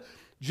moment,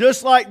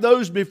 just like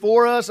those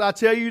before us, I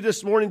tell you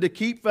this morning to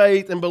keep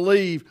faith and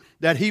believe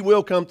that He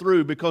will come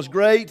through, because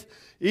great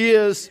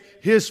is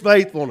His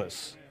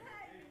faithfulness.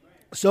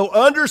 So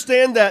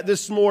understand that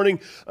this morning.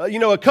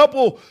 A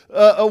couple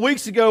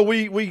weeks ago,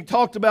 we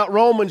talked about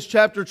Romans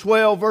chapter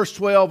 12, verse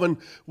 12, and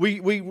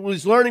we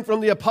was learning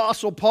from the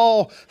Apostle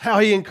Paul how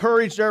he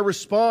encouraged our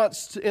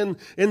response in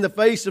the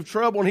face of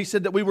trouble, and he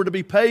said that we were to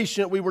be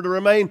patient, we were to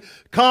remain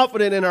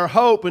confident in our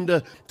hope,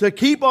 and to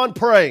keep on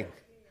praying.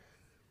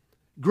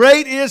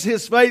 Great is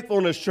His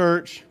faithfulness,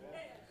 church.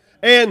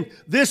 And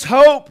this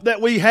hope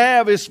that we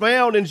have is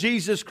found in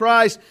Jesus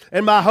Christ.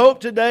 And my hope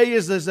today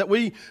is that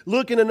we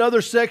look in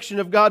another section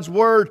of God's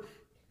Word,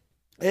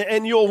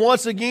 and you'll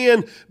once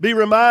again be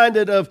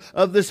reminded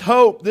of this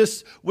hope.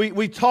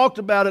 We talked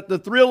about it, the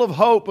thrill of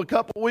hope, a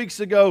couple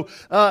weeks ago.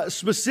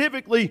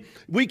 Specifically,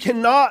 we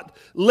cannot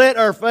let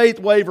our faith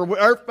waver.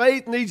 Our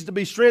faith needs to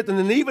be strengthened,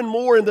 and even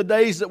more in the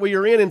days that we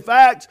are in. In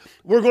fact,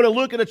 we're going to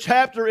look at a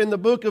chapter in the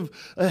book of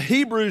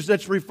Hebrews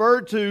that's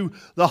referred to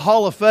the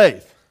Hall of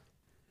Faith.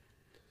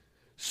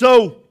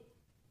 So,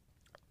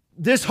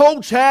 this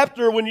whole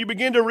chapter, when you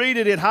begin to read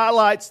it, it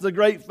highlights the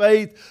great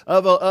faith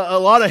of a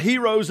lot of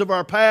heroes of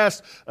our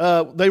past.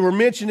 They were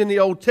mentioned in the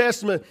Old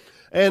Testament.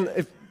 And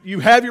if you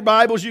have your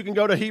Bibles, you can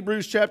go to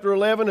Hebrews chapter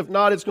 11. If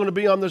not, it's going to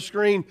be on the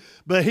screen.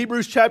 But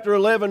Hebrews chapter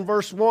 11,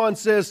 verse 1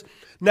 says,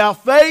 Now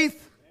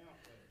faith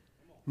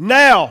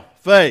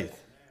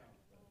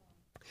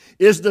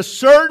is the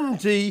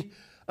certainty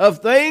of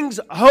things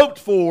hoped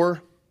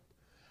for,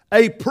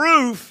 a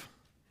proof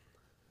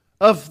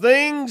of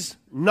things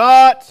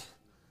not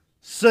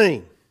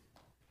seen.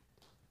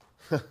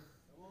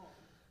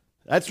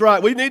 That's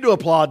right. We need to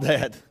applaud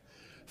that.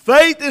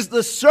 Faith is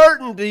the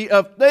certainty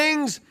of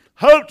things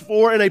hoped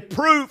for and a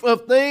proof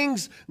of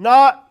things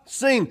not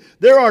seen.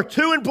 There are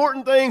two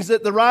important things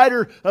that the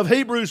writer of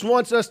Hebrews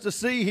wants us to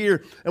see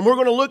here, and we're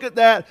going to look at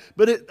that.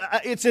 But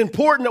it's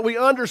important that we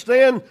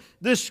understand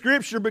this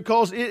scripture,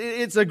 because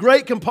it's a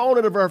great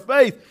component of our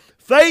faith.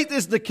 Faith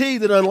is the key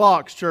that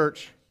unlocks,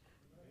 church.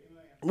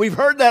 We've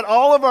heard that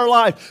all of our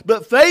life,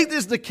 but faith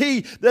is the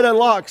key that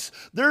unlocks.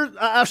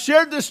 I've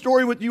shared this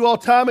story with you all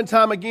time and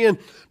time again,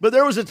 but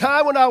there was a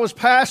time when I was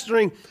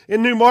pastoring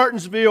in New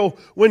Martinsville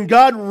when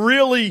God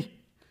really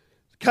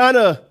kind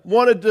of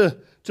wanted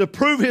to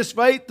prove His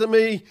faith to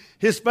me,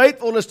 His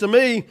faithfulness to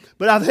me,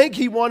 but I think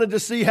He wanted to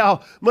see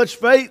how much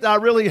faith I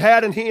really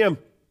had in Him.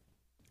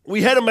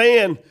 We had a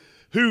man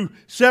who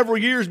several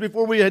years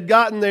before we had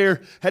gotten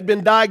there had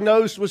been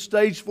diagnosed with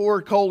stage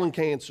 4 colon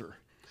cancer.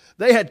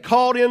 They had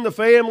called in the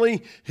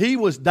family. He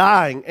was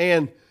dying,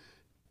 and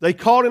they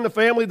called in the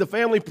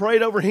family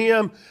prayed over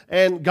him,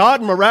 and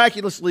God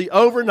miraculously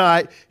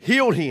overnight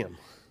healed him.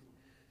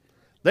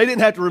 They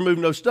didn't have to remove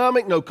no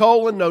stomach, no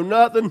colon, no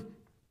nothing.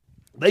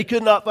 They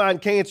could not find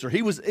cancer.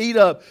 He was eat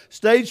up,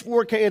 stage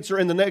 4 cancer,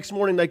 and the next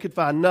morning they could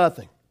find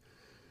nothing.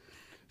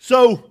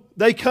 So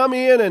they come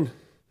in and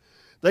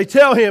they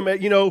tell him,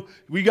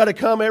 we got to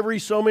come every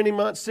so many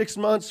months, 6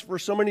 months for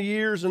so many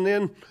years, and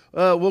then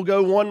we'll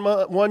go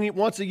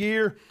once a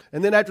year.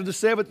 And then after the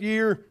 7th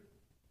year,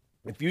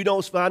 if you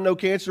don't find no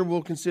cancer,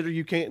 we'll consider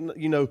you can't,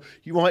 you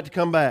won't have to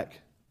come back.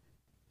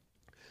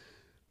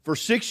 For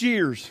 6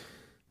 years,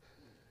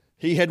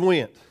 he had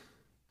went.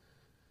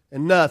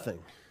 and nothing.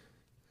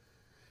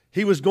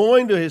 He was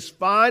going to his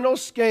final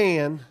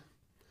scan,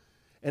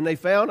 and they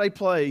found a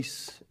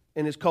place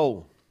in his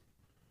colon.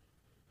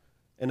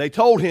 And they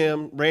told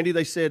him, Randy,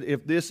 they said,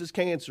 if this is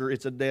cancer,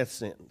 it's a death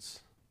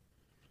sentence.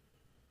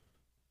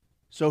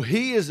 So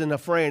he is in a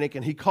frantic,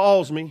 and he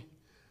calls me.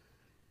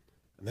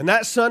 And then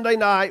that Sunday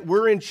night,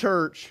 we're in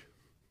church.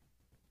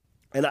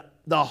 And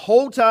the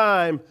whole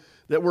time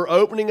that we're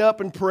opening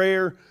up in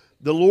prayer,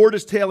 the Lord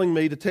is telling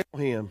me to tell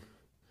him,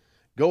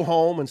 go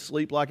home and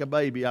sleep like a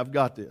baby. I've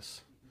got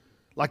this.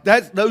 Like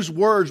that, those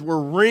words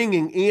were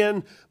ringing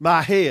in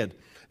my head.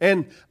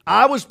 And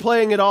I was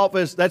playing it off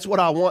as that's what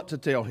I want to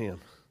tell him.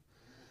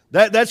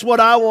 That's what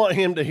I want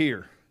him to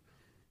hear.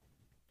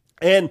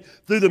 And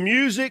through the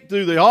music,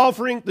 through the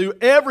offering, through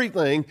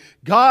everything,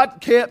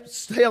 God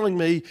kept telling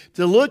me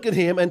to look at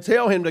him and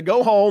tell him to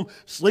go home,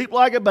 sleep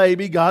like a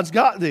baby. God's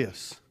got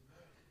this.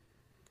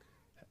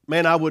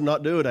 Man, I would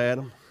not do it,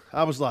 Adam.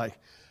 I was like,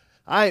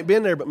 I ain't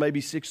been there but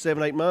maybe 6,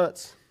 7, 8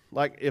 months.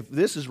 Like, if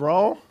this is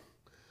wrong,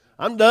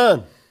 I'm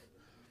done.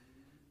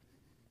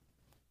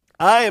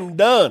 I am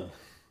done.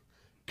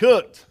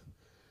 Cooked.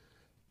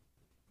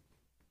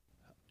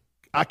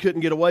 I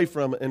couldn't get away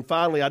from it. And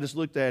finally, I just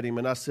looked at him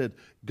and I said,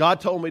 God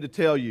told me to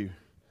tell you,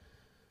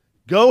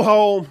 go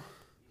home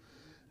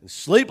and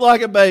sleep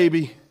like a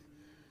baby.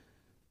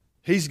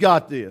 He's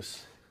got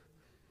this.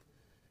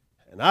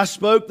 And I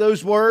spoke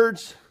those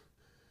words.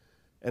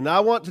 And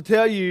I want to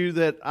tell you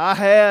that I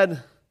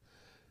had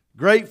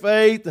great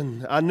faith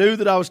and I knew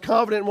that I was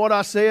confident in what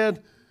I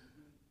said.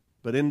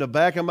 But in the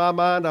back of my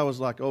mind, I was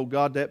like, oh,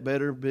 God, that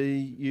better be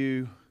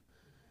you.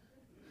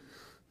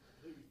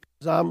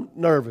 Because I'm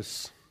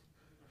nervous.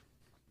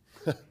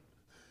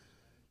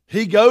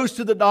 He goes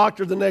to the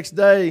doctor the next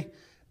day,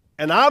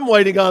 and I'm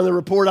waiting on the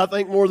report, I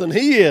think, more than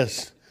he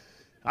is.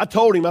 I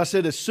told him, I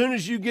said, as soon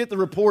as you get the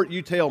report,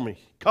 you tell me.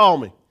 Call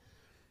me.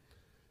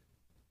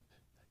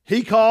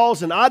 He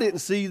calls, and I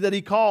didn't see that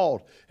he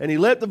called. And he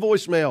left the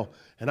voicemail.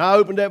 And I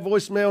opened that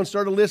voicemail and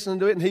started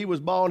listening to it, and he was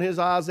bawling his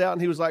eyes out.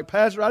 And he was like,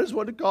 Pastor, I just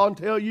wanted to call and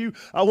tell you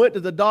I went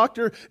to the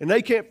doctor, and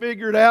they can't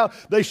figure it out.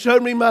 They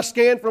showed me my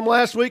scan from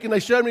last week, and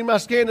they showed me my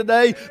scan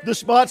today. The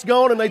spot's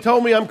gone, and they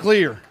told me I'm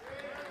clear.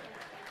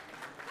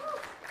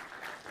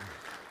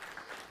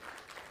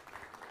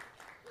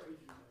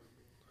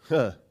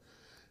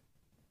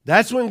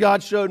 That's when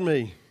God showed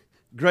me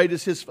great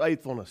is His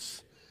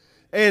faithfulness.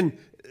 And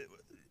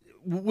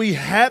we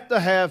have to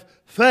have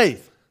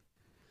faith.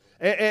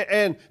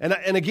 And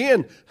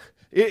again,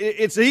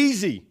 it's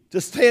easy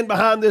to stand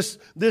behind this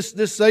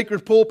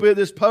sacred pulpit,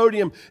 this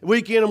podium,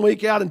 week in and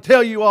week out and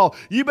tell you all,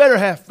 you better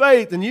have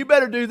faith and you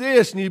better do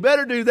this and you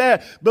better do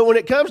that. But when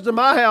it comes to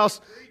my house,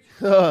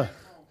 it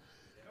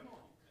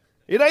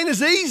ain't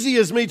as easy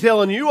as me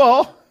telling you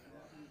all.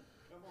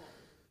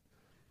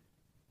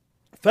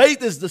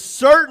 Faith is the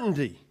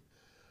certainty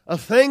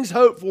of things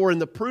hoped for and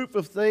the proof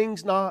of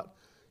things not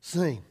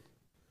seen.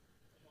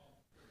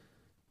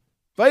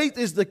 Faith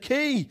is the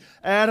key,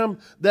 Adam,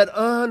 that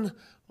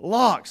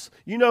unlocks.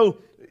 You know,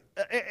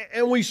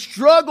 and we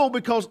struggle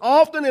because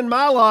often in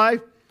my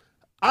life,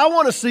 I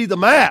want to see the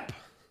map.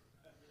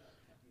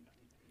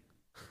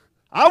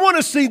 I want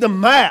to see the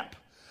map.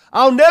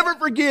 I'll never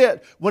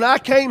forget when I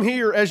came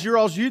here as your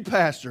all's youth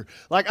pastor.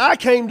 Like I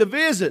came to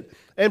visit.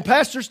 And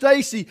Pastor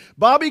Stacy,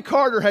 Bobby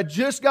Carter had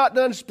just got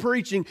done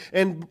preaching,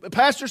 and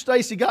Pastor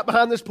Stacy got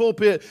behind this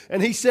pulpit,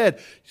 and he said,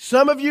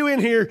 some of you in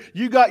here,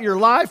 you got your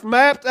life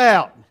mapped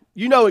out.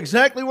 You know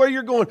exactly where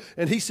you're going.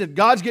 And he said,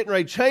 God's getting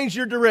ready to change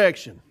your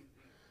direction.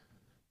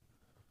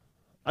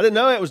 I didn't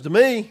know that was to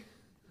me.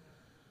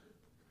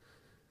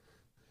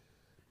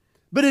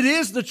 But it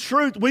is the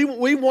truth. We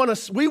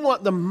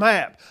want the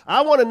map.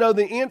 I want to know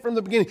the end from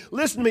the beginning.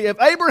 Listen to me. If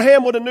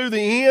Abraham would have knew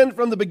the end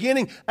from the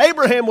beginning,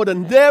 Abraham would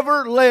have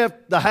never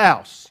left the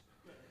house.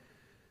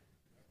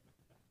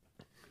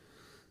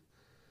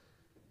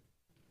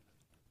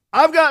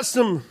 I've got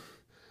some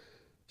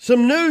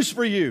news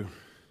for you.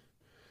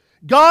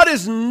 God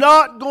is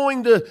not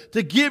going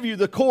to give you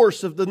the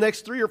course of the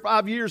next 3 or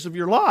 5 years of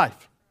your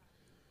life.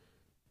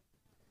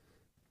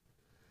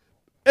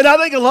 And I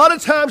think a lot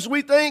of times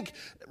we think,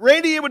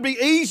 Randy, it would be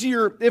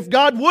easier if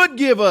God would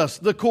give us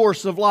the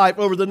course of life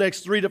over the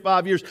next 3 to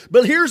 5 years.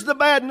 But here's the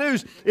bad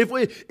news. If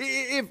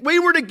we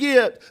were to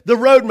get the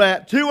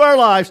roadmap to our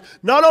lives,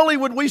 not only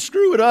would we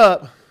screw it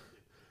up,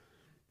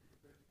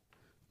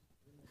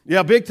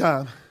 yeah, big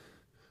time,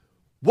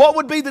 what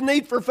would be the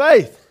need for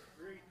faith?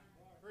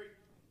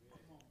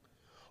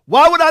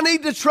 Why would I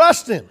need to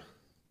trust Him?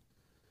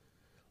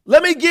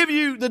 Let me give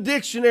you the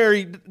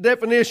dictionary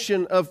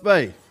definition of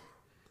faith.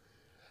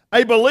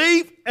 A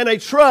belief and a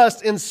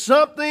trust in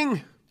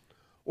something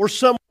or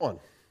someone.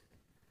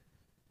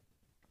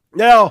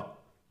 Now,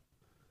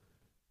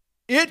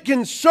 it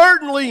can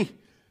certainly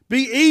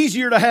be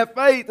easier to have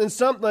faith in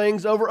some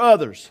things over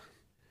others.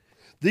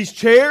 These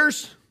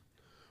chairs,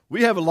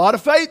 we have a lot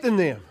of faith in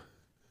them.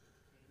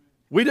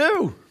 We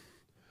do.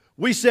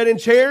 We sit in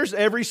chairs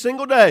every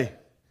single day.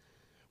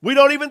 We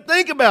don't even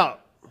think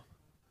about it.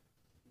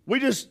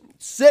 We just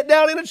sit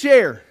down in a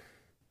chair.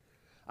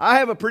 I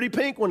have a pretty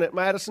pink one at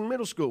Madison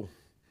Middle School.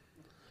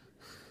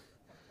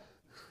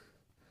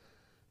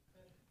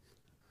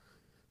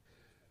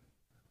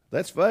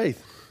 That's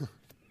faith.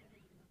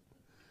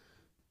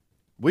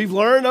 We've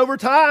learned over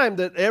time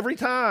that every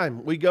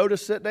time we go to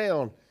sit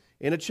down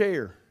in a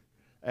chair,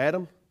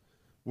 Adam,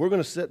 we're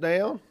going to sit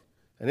down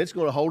and it's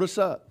going to hold us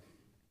up.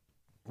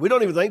 We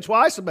don't even think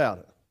twice about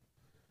it.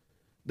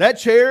 That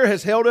chair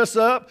has held us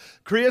up,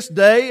 Chris,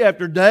 day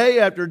after day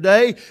after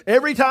day.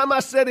 Every time I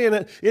sit in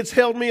it, it's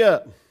held me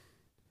up.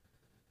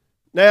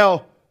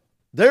 Now,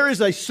 there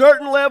is a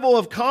certain level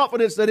of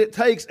confidence that it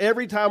takes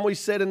every time we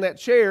sit in that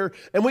chair,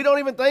 and we don't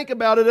even think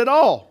about it at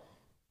all.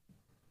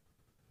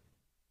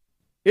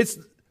 It's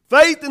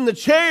faith in the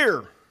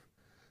chair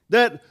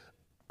that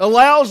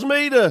allows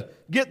me to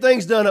get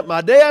things done at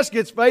my desk.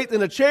 It's faith in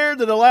the chair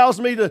that allows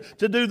me to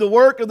do the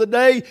work of the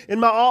day in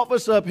my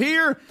office up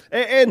here.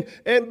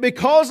 And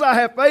because I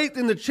have faith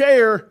in the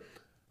chair,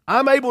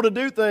 I'm able to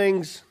do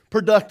things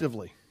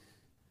productively.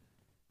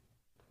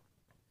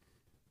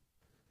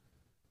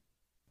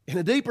 In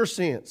a deeper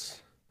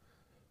sense,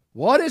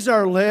 what is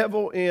our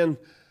level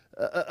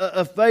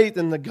of faith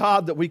in the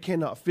God that we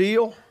cannot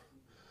feel?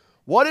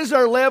 What is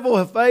our level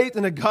of faith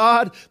in a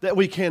God that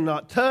we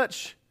cannot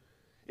touch?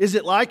 Is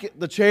it like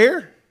the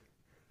chair?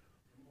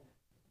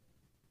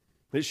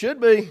 It should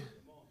be.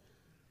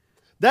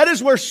 That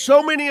is where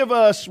so many of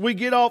us, we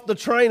get off the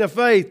train of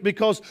faith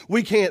because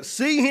we can't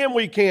see Him,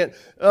 we can't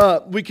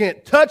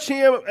touch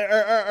Him,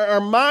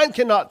 our mind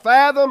cannot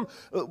fathom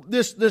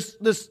this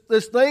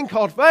thing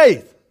called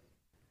faith.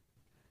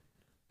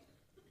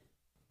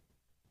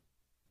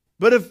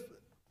 But if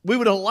we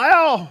would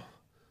allow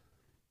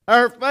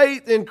our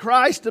faith in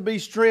Christ to be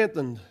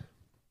strengthened,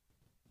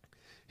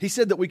 He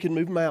said that we can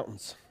move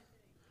mountains.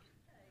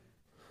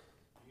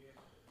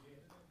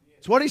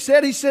 It's what He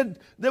said. He said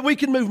that we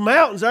can move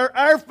mountains.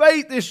 Our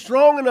faith is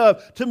strong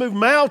enough to move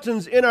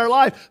mountains in our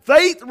life.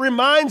 Faith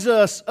reminds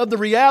us of the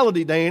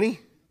reality, Danny.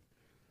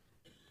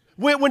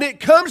 When it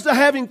comes to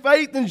having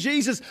faith in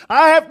Jesus,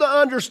 I have to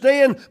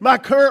understand my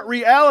current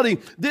reality.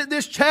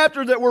 This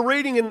chapter that we're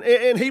reading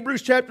in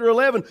Hebrews chapter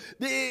 11,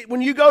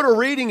 when you go to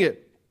reading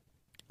it,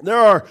 there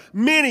are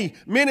many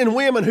men and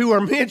women who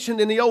are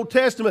mentioned in the Old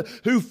Testament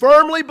who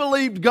firmly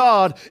believed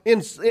God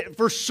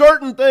for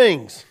certain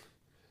things.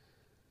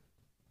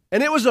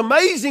 And it was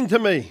amazing to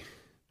me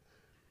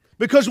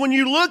because when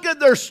you look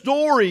at their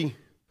story,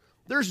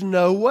 there's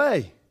no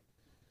way.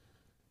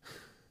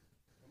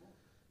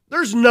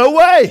 There's no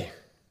way.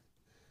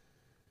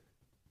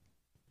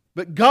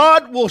 But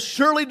God will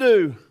surely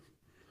do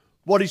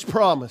what He's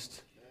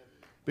promised.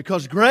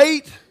 Because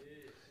great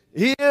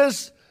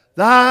is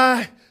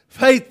thy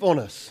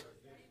faithfulness.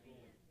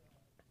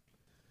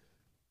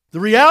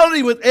 The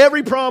reality with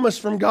every promise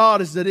from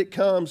God is that it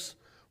comes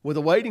with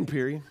a waiting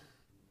period.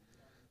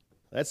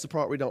 That's the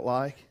part we don't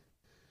like.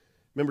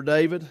 Remember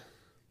David?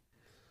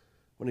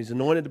 When he's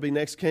anointed to be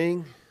next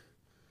king?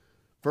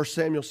 1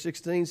 Samuel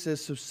 16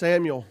 says, so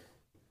Samuel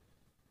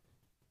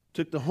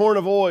took the horn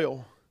of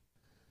oil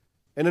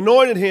and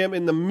anointed him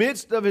in the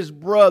midst of his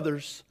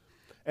brothers.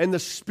 And the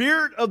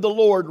Spirit of the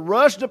Lord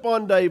rushed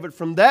upon David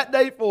from that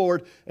day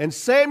forward. And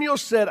Samuel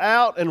set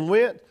out and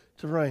went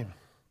to Ramah.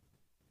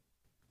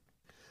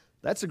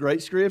 That's a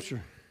great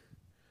scripture.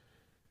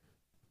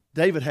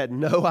 David had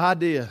no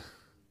idea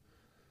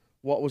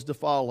what was to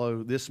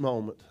follow this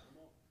moment.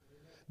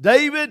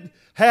 David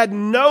had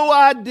no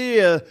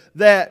idea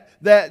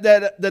that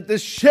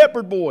this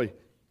shepherd boy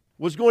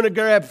was going to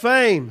grab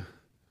fame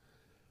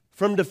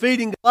from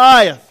defeating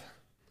Goliath,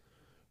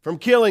 from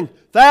killing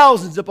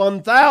thousands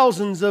upon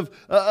thousands of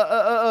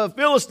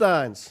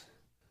Philistines.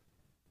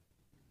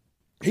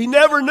 He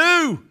never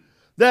knew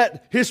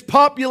that his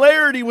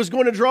popularity was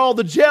going to draw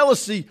the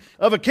jealousy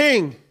of a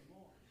king.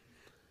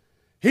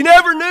 He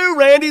never knew,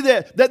 Randy,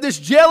 that this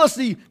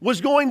jealousy was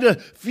going to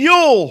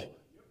fuel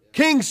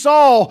King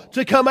Saul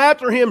to come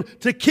after him,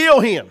 to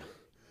kill him.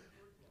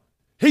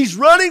 He's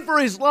running for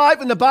his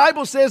life, and the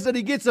Bible says that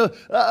he gets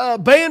a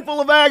band full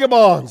of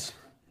vagabonds.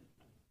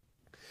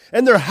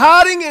 And they're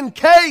hiding in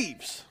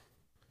caves.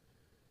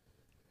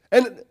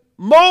 And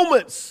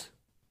moments,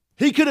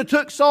 he could have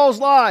took Saul's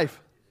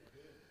life.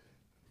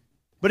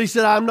 But he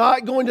said, I'm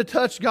not going to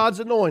touch God's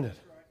anointed.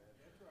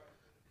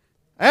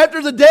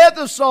 After the death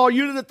of Saul,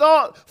 you'd have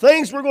thought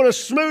things were going to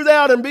smooth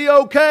out and be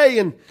okay.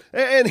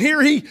 And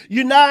here he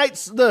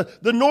unites the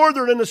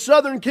northern and the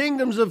southern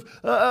kingdoms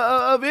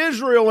of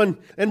Israel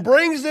and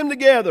brings them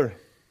together.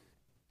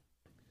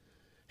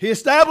 He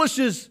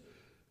establishes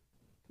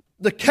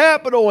the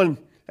capital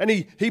and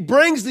he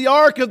brings the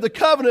Ark of the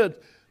Covenant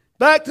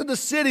back to the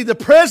city. The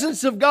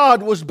presence of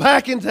God was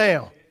back in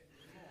town.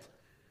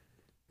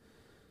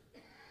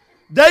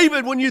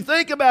 David, when you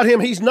think about him,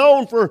 he's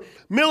known for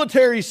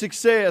military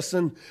success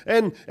and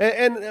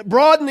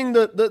broadening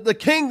the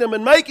kingdom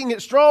and making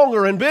it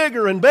stronger and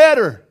bigger and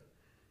better.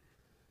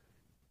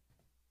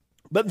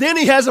 But then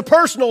he has a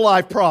personal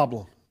life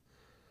problem.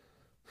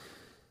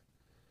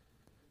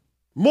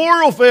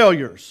 Moral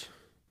failures.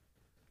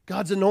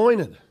 God's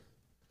anointed.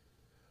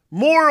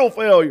 Moral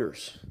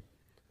failures.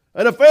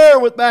 an affair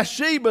with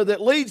Bathsheba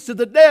that leads to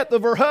the death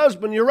of her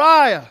husband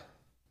Uriah.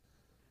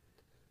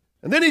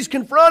 And then he's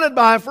confronted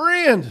by a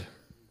friend.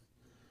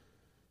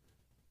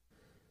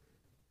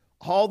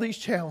 All these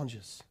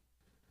challenges.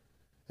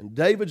 And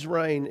David's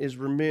reign is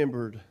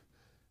remembered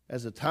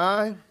as a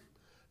time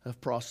of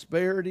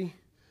prosperity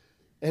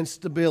and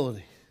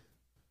stability.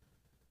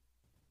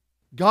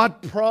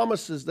 God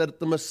promises that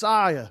the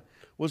Messiah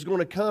was going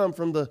to come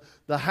from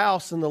the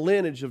house and the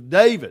lineage of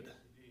David.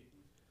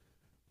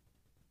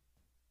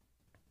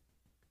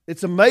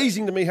 It's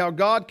amazing to me how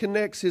God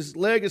connects His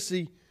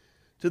legacy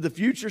to the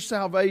future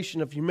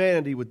salvation of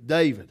humanity with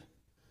David.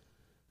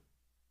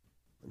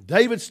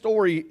 David's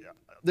story,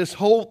 this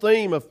whole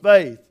theme of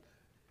faith,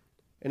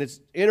 and it's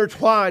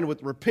intertwined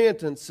with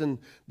repentance and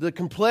the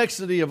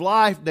complexity of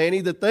life,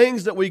 Danny, the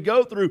things that we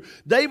go through.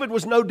 David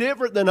was no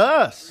different than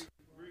us.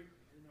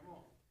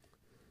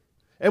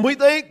 And we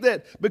think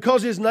that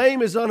because his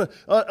name is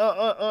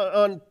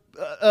on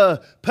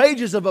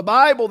pages of a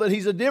Bible that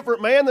he's a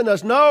different man than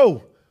us.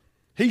 No,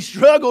 he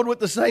struggled with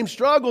the same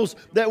struggles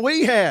that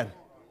we had.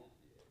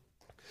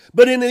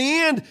 But in the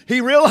end, he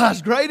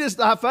realized, great is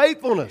thy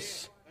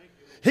faithfulness.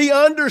 He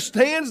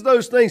understands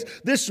those things.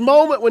 This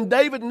moment when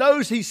David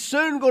knows he's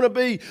soon going to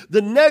be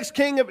the next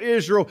king of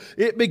Israel,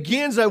 it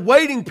begins a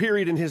waiting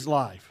period in his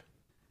life.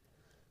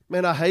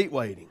 Man, I hate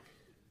waiting.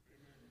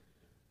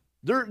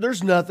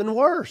 There's nothing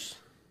worse.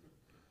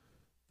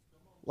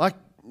 Like,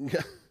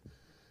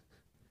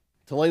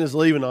 Talena's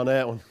leaving on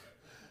that one.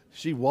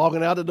 She's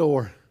walking out the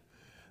door.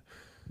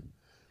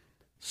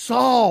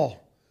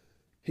 Saul,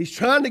 he's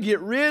trying to get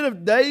rid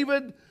of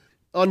David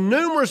on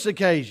numerous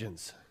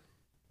occasions.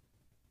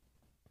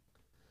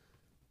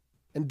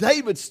 And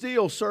David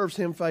still serves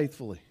him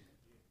faithfully.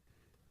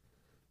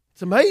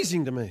 It's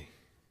amazing to me.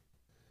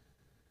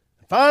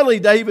 Finally,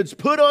 David's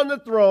put on the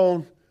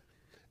throne,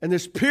 and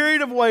this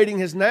period of waiting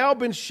has now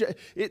been...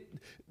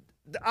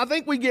 I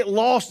think we get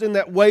lost in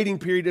that waiting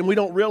period, and we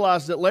don't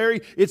realize that,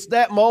 Larry, it's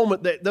that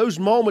moment, those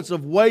moments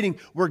of waiting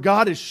where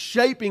God is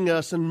shaping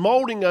us and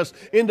molding us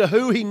into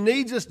who He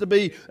needs us to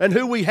be and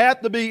who we have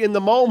to be in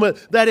the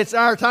moment that it's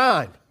our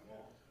time.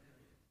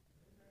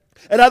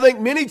 And I think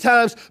many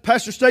times,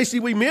 Pastor Stacy,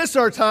 we miss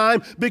our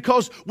time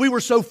because we were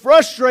so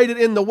frustrated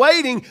in the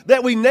waiting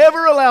that we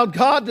never allowed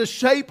God to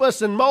shape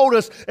us and mold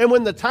us. And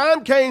when the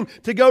time came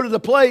to go to the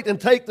plate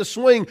and take the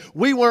swing,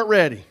 we weren't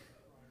ready.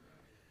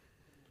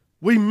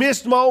 We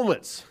missed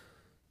moments.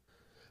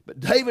 But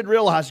David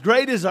realized,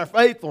 great is our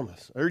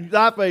faithfulness, or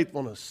thy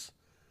faithfulness.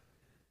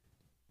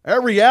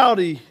 Our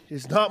reality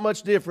is not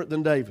much different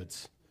than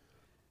David's.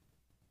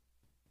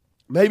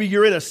 Maybe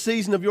you're in a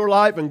season of your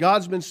life and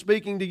God's been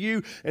speaking to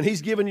you and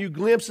He's given you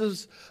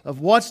glimpses of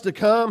what's to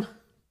come.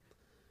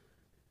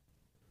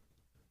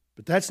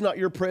 But that's not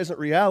your present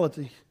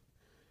reality.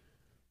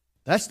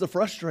 That's the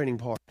frustrating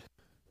part.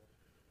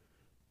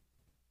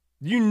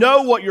 You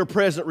know what your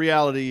present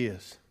reality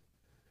is.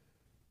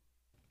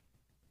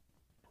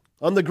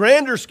 On the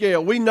grander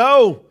scale, we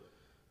know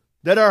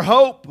that our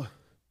hope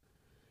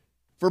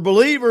for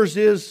believers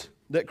is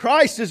that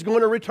Christ is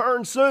going to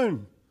return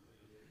soon.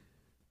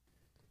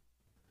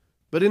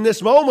 But in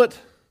this moment,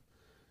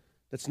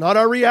 that's not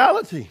our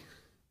reality.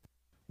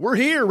 We're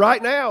here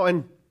right now,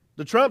 and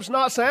the trump's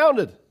not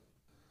sounded.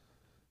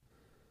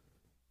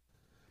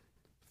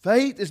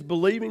 Faith is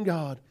believing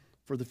God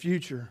for the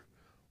future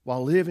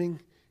while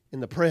living in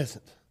the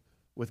present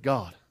with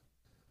God.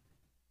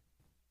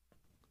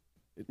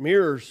 It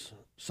mirrors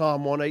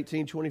Psalm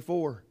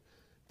 118:24.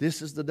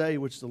 This is the day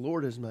which the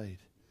Lord has made.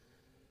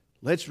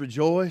 Let's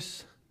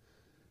rejoice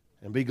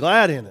and be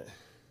glad in it.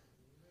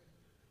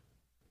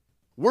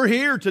 We're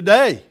here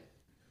today.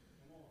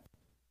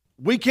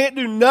 We can't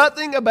do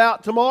nothing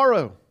about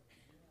tomorrow.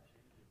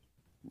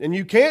 And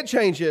you can't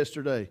change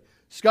yesterday.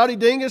 Scotty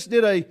Dingus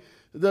did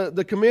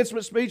the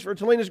commencement speech for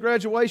Talena's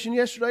graduation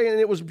yesterday, and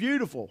it was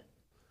beautiful.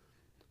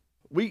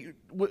 We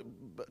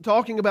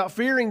talking about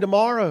fearing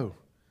tomorrow.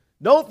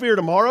 Don't fear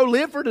tomorrow.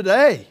 Live for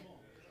today.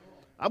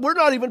 We're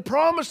not even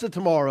promised a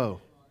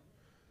tomorrow.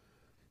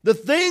 The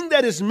thing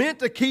that is meant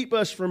to keep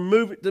us from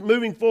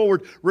moving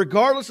forward,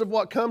 regardless of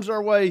what comes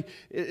our way,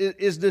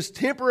 is this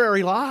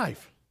temporary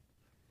life.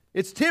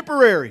 It's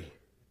temporary.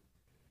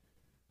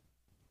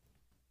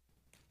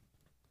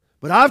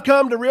 But I've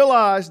come to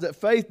realize that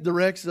faith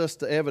directs us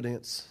to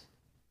evidence.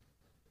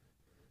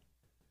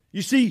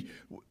 You see,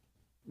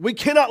 we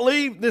cannot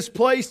leave this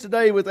place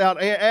today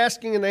without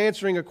asking and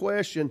answering a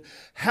question.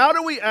 How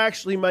do we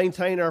actually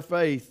maintain our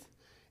faith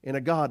in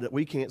a God that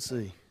we can't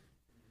see?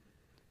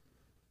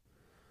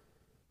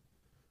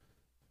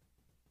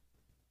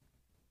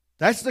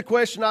 That's the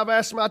question I've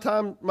asked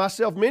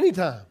myself many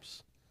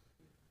times.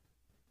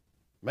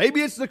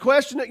 Maybe it's the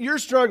question that you're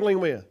struggling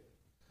with.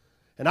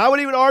 And I would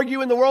even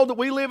argue in the world that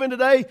we live in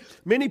today,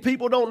 many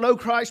people don't know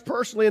Christ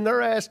personally, and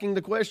they're asking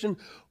the question,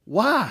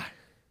 why?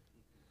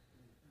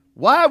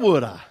 Why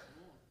would I?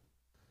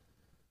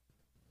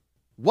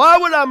 Why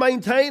would I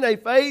maintain a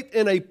faith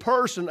in a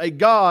person, a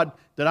God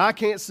that I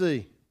can't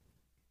see?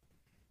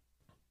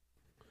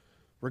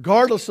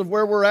 Regardless of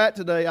where we're at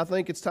today, I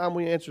think it's time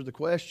we answer the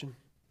question.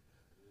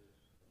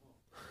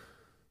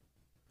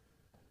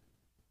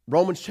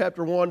 Romans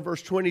chapter 1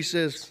 verse 20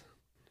 says,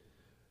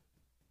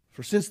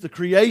 "For since the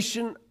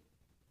creation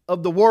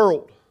of the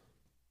world,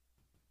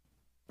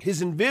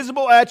 His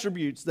invisible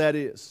attributes, that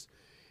is,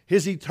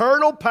 His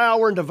eternal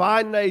power and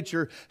divine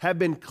nature, have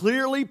been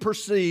clearly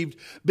perceived,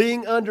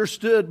 being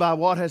understood by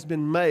what has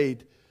been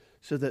made,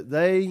 so that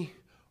they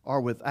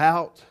are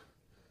without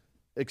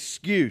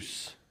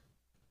excuse."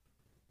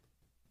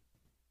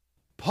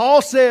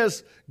 Paul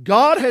says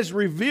God has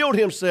revealed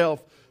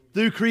Himself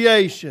through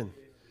creation.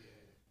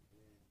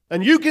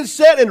 And you can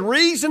sit and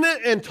reason it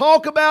and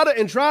talk about it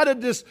and try to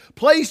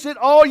displace it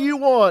all you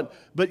want,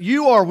 but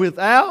you are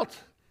without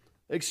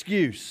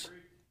excuse.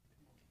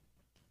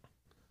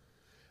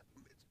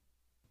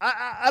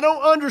 I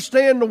don't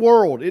understand the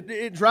world.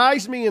 It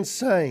drives me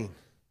insane.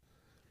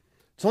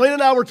 Selena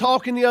and I were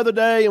talking the other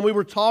day, and we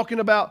were talking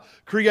about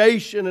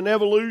creation and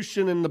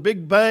evolution and the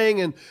Big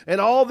Bang and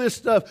all this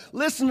stuff.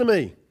 Listen to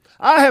me.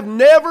 I have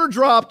never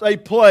dropped a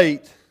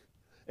plate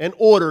and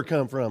order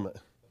come from it.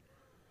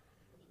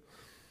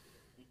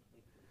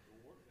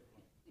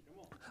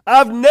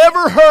 I've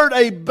never heard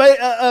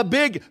a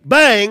big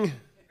bang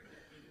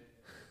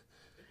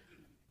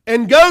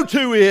and go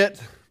to it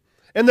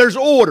and there's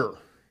order.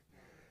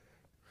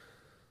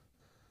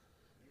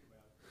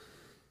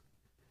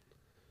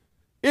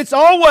 It's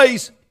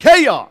always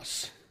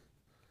chaos.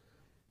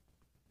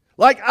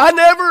 Like I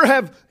never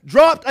have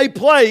dropped a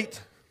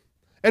plate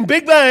and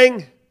big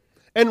bang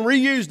and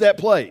reused that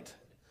plate.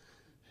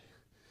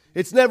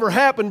 It's never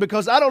happened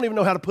because I don't even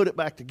know how to put it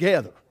back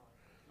together.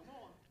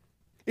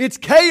 It's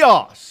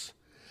chaos.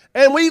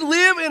 And we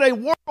live in a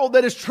world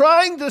that is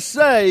trying to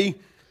say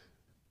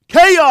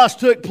chaos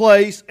took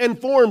place and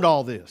formed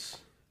all this.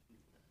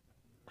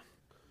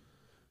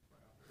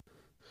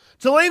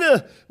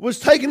 Selena was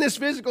taking this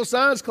physical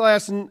science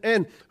class,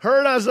 and her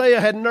and Isaiah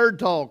had nerd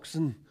talks.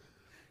 And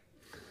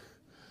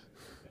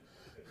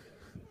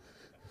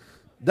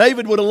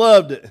David would have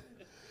loved it.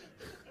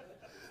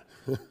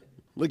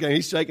 Look at him,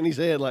 he's shaking his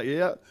head like,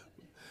 yeah.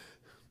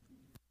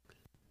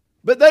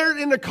 But they're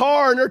in the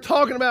car and they're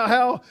talking about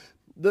how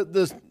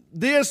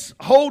this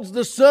holds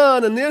the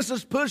sun and this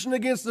is pushing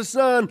against the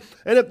sun.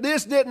 And if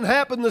this didn't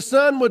happen, the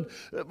sun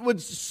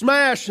would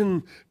smash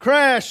and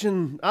crash.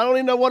 And I don't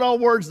even know what all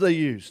words they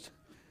used.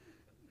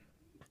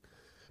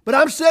 But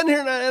I'm sitting here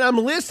and I'm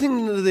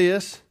listening to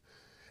this.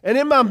 And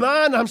in my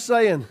mind, I'm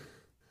saying,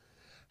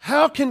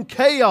 how can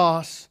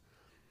chaos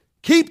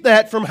keep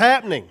that from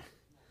happening?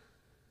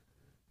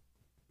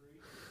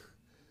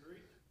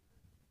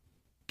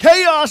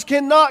 Chaos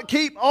cannot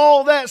keep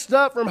all that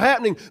stuff from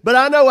happening, but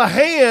I know a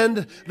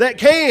hand that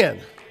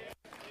can.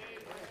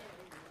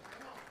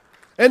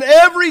 And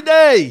every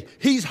day,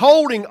 He's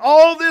holding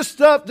all this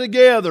stuff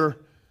together,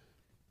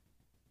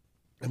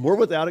 and we're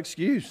without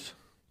excuse.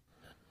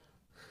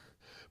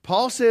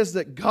 Paul says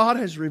that God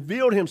has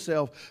revealed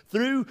Himself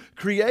through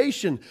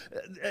creation.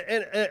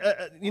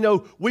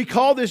 And we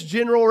call this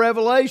general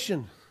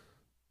revelation.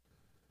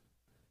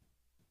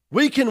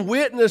 We can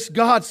witness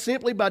God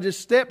simply by just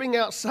stepping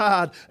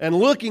outside and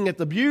looking at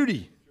the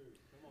beauty.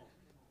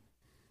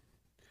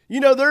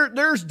 You know,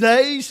 there's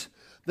days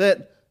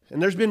that,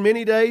 and there's been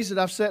many days that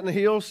I've sat in the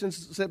hills since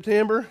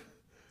September,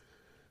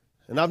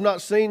 and I've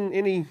not seen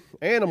any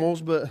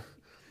animals, but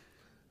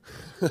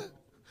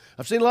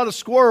I've seen a lot of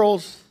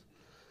squirrels.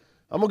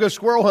 I'm going to go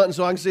squirrel hunting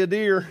so I can see a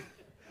deer.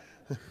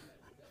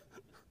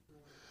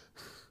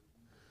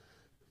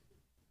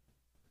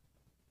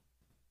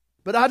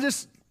 But I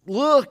just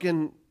look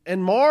and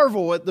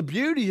marvel at the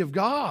beauty of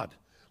God.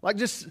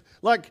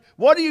 Like,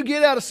 what do you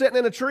get out of sitting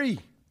in a tree?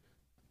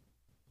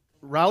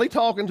 Riley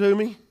talking to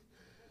me.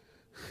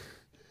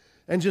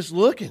 And just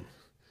looking.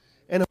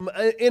 And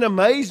in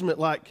amazement,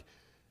 like,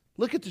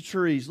 look at the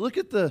trees. Look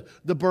at the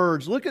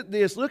birds. Look at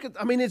this.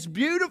 It's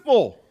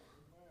beautiful.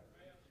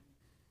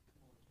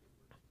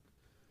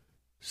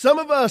 Some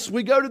of us,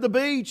 we go to the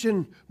beach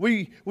and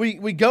we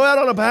go out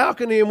on a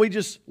balcony and we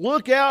just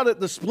look out at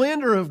the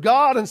splendor of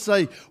God and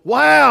say,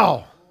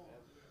 wow.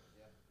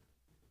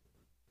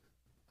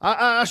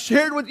 I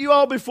shared with you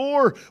all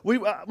before, me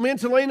and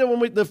Talina,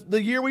 when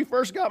the year we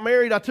first got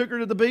married, I took her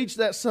to the beach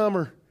that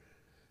summer.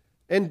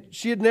 And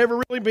she had never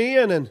really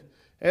been.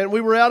 And we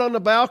were out on the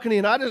balcony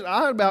and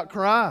I about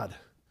cried.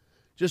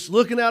 Just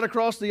looking out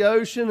across the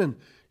ocean. And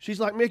she's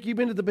like, Mick, you've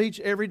been to the beach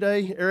every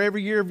day or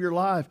every year of your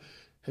life.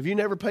 Have you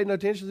never paid no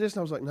attention to this? And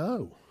I was like,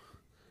 no.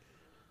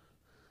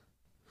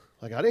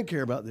 Like, I didn't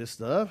care about this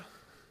stuff.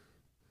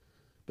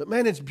 But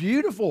man, it's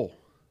beautiful.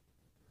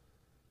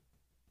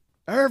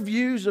 Our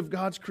views of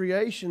God's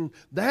creation,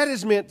 that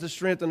is meant to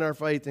strengthen our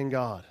faith in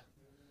God.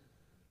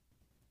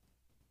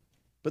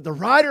 But the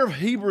writer of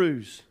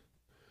Hebrews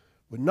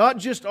would not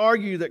just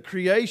argue that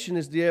creation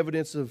is the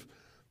evidence of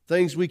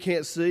things we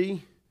can't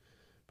see,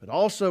 but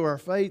also our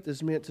faith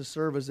is meant to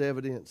serve as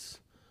evidence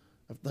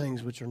of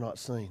things which are not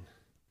seen.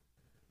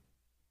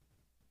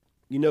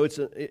 You know,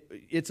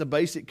 it's a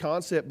basic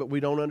concept, but we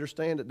don't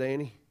understand it,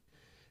 Danny.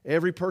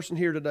 Every person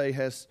here today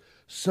has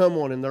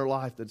someone in their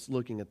life that's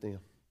looking at them.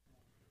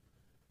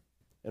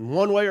 And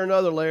one way or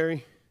another,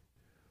 Larry,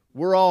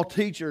 we're all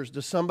teachers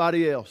to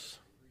somebody else.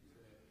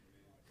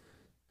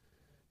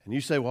 And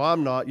you say, well,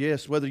 I'm not.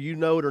 Yes, whether you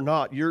know it or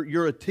not,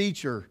 you're a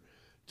teacher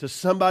to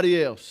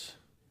somebody else.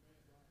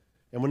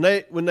 And when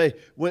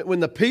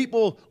the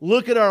people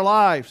look at our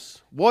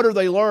lives, what are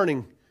they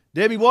learning?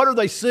 Debbie, what are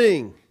they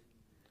seeing?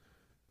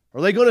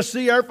 Are they going to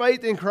see our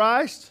faith in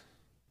Christ?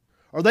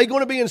 Are they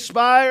going to be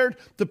inspired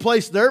to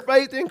place their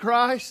faith in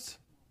Christ?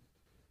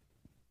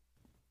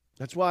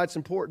 That's why it's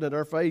important that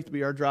our faith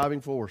be our driving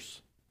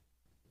force.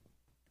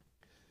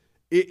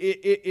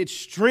 It's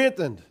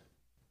strengthened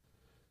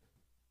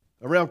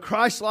around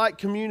Christ-like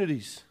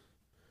communities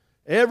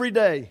every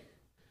day.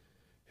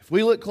 If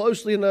we look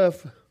closely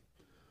enough,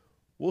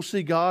 we'll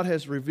see God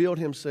has revealed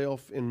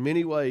Himself in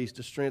many ways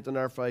to strengthen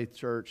our faith,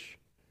 church.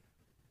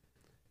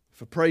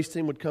 If a praise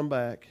team would come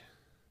back,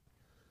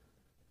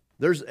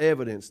 there's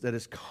evidence that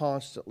is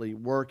constantly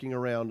working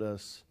around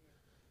us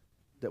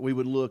that we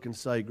would look and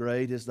say,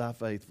 great is thy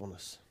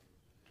faithfulness.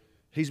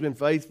 He's been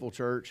faithful,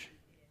 church.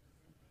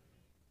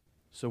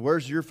 So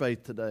where's your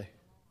faith today?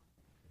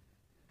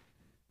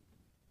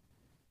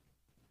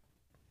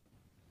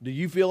 Do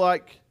you feel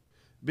like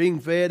being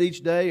fed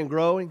each day and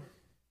growing?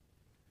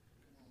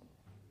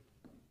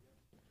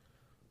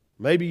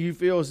 Maybe you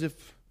feel as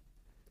if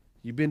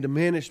you've been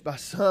diminished by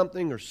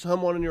something or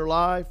someone in your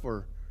life,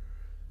 or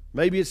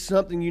maybe it's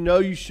something you know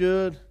you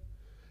should,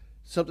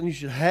 something you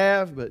should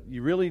have, but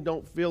you really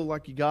don't feel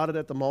like you got it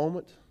at the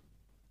moment.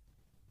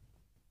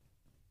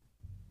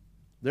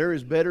 There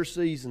is better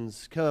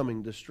seasons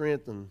coming to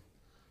strengthen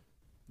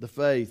the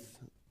faith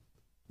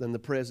than the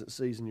present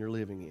season you're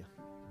living in.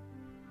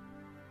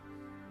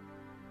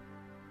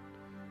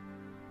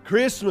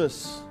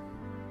 Christmas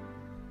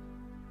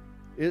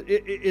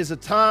is a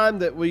time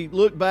that we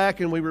look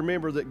back and we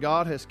remember that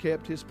God has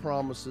kept His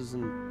promises,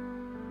 and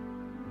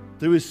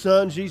through His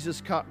Son,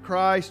 Jesus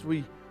Christ,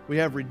 we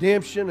have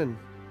redemption and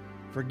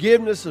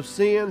forgiveness of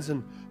sins.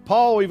 And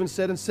Paul even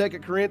said in 2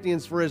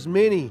 Corinthians, for as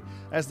many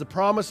as the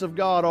promise of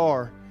God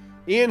are,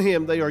 in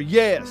Him they are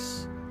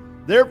yes.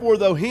 Therefore,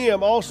 though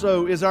Him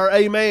also is our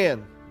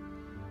amen,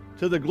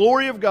 to the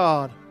glory of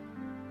God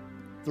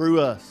through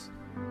us.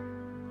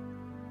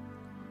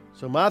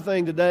 So my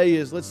thing today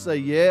is, let's say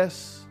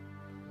yes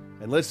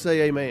and let's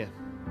say amen.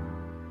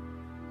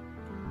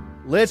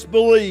 Let's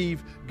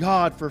believe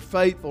God for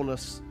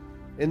faithfulness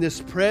in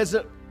this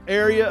present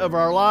area of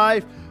our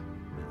life,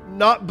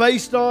 not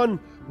based on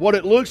what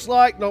it looks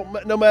like,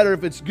 no matter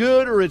if it's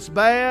good or it's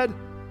bad.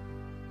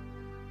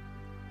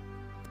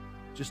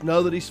 Just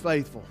know that He's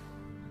faithful.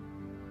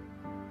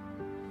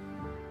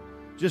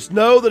 Just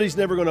know that He's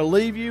never going to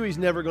leave you. He's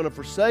never going to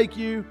forsake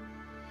you.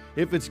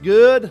 If it's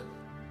good,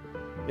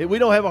 we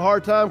don't have a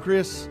hard time,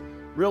 Chris,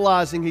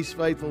 realizing He's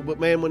faithful. But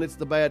man, when it's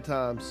the bad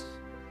times,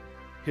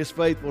 His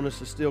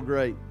faithfulness is still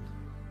great.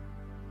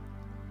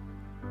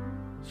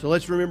 So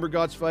let's remember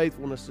God's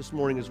faithfulness this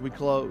morning as we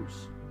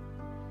close.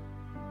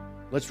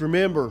 Let's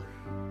remember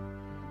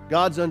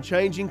God's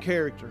unchanging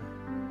character.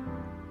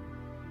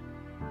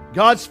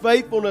 God's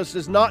faithfulness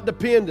is not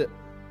dependent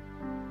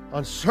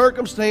on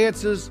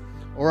circumstances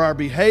or our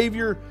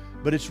behavior,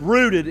 but it's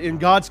rooted in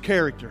God's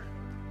character.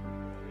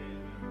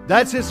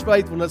 That's His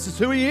faithfulness. It's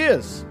who He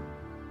is.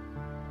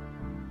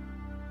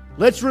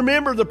 Let's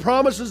remember the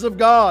promises of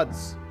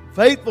God's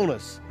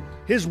faithfulness.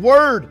 His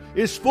Word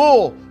is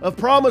full of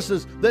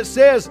promises that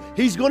says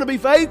He's going to be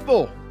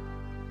faithful.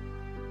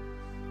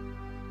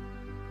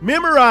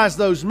 Memorize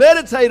those.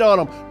 Meditate on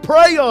them.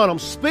 Pray on them.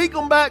 Speak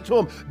them back to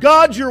Him.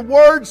 God, your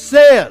Word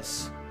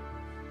says.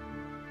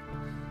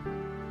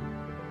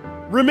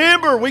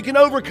 Remember, we can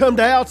overcome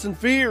doubts and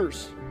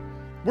fears.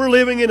 We're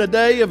living in a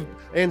day of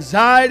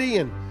anxiety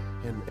and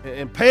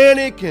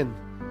panic, and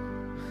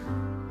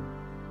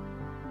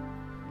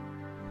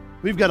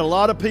we've got a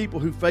lot of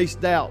people who face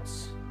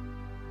doubts.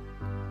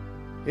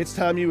 It's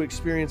time you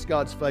experience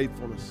God's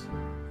faithfulness.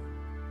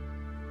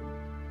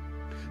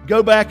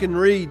 Go back and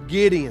read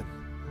Gideon.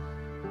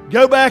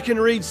 Go back and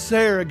read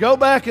Sarah. Go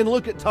back and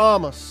look at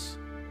Thomas.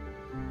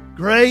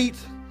 Great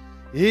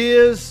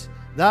is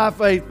thy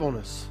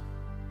faithfulness.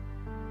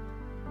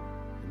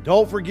 And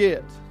don't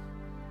forget,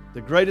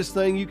 the greatest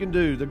thing you can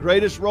do, the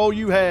greatest role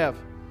you have,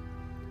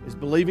 is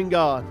believing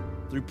God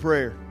through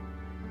prayer.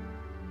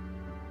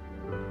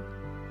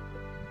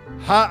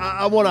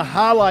 I want to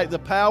highlight the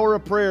power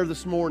of prayer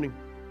this morning.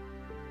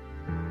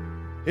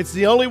 It's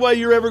the only way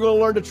you're ever going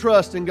to learn to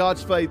trust in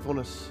God's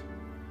faithfulness.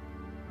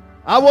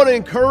 I want to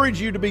encourage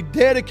you to be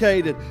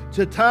dedicated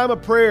to a time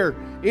of prayer,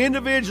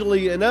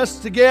 individually and us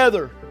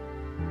together.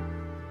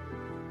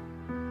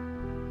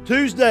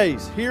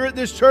 Tuesdays here at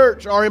this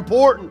church are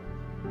important.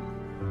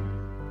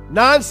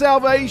 9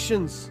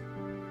 salvations,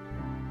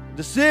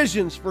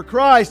 decisions for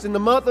Christ in the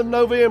month of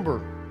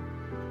November.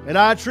 And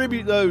I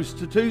attribute those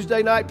to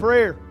Tuesday night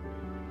prayer.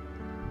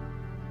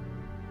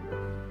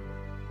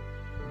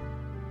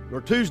 Or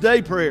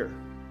Tuesday prayer.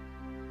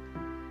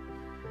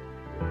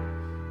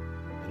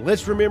 And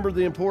let's remember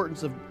the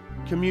importance of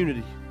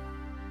community.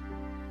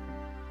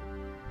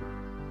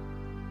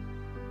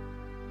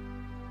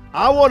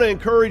 I want to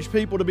encourage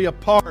people to be a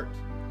part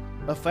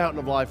of Fountain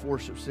of Life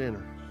Worship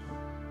Center.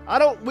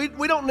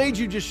 We don't need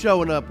you just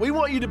showing up. We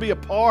want you to be a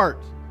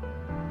part.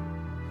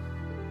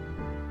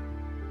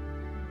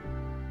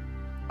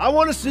 I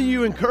want to see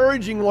you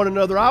encouraging one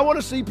another. I want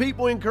to see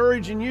people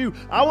encouraging you.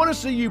 I want to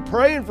see you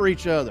praying for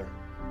each other.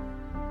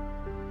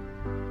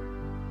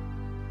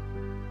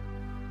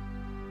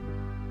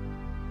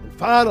 And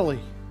finally,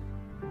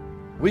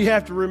 we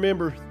have to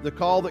remember the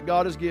call that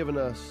God has given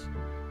us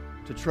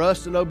to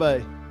trust and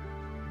obey.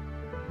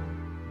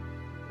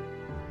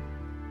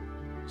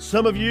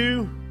 Some of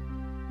you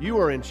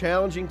are in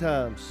challenging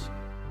times.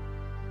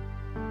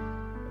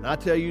 And I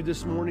tell you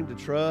this morning to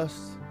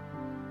trust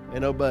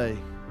and obey.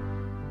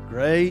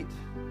 Great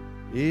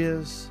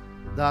is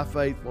thy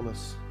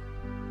faithfulness.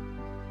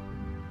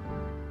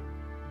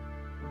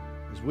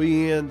 As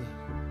we end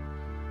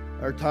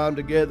our time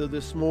together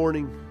this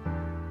morning,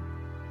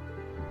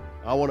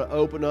 I want to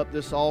open up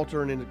this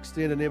altar and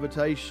extend an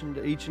invitation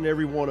to each and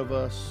every one of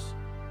us.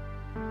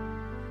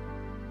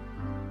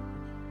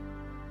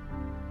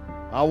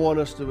 I want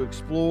us to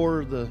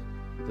explore the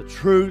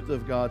truth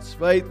of God's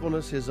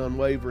faithfulness, His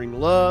unwavering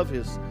love,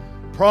 His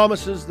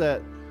promises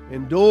that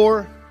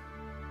endure,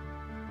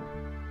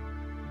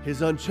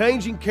 His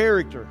unchanging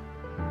character.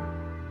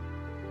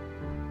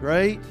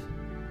 Great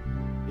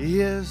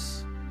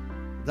is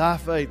thy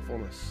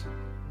faithfulness.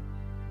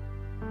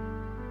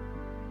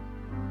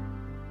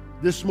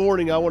 This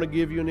morning, I want to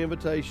give you an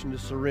invitation to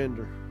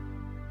surrender.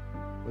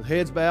 With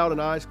heads bowed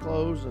and eyes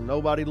closed and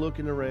nobody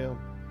looking around.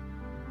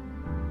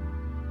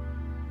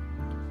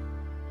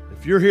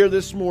 If you're here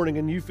this morning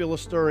and you feel a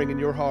stirring in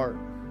your heart,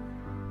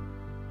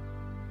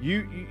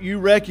 you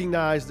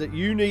recognize that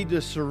you need to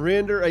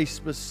surrender a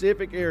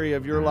specific area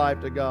of your life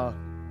to God.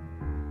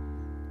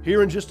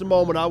 Here in just a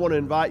moment, I want to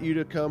invite you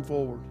to come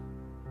forward.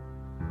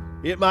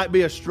 It might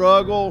be a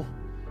struggle,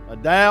 a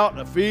doubt,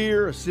 a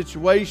fear, a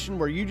situation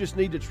where you just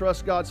need to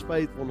trust God's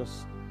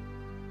faithfulness.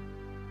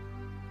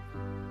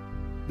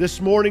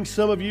 This morning,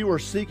 some of you are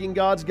seeking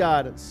God's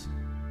guidance.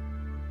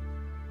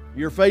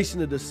 You're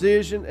facing a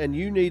decision and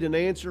you need an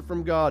answer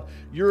from God.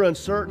 You're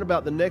uncertain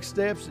about the next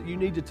steps that you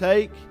need to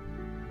take.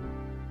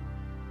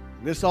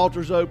 This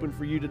altar's open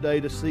for you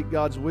today to seek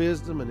God's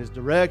wisdom and His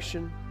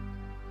direction.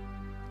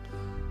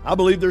 I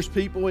believe there's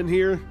people in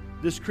here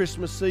this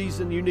Christmas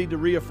season, you need to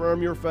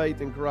reaffirm your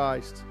faith in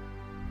Christ.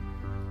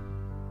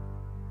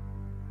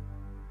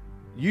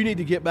 You need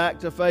to get back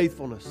to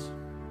faithfulness.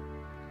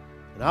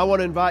 And I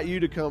want to invite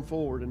you to come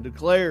forward and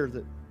declare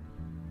that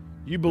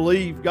you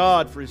believe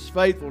God for His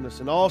faithfulness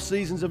in all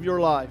seasons of your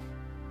life.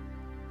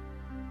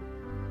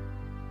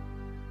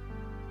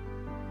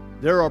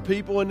 There are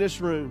people in this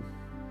room,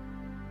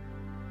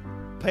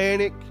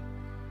 panic,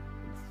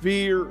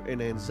 fear, and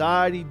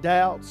anxiety,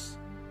 doubts,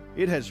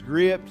 it has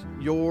gripped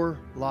your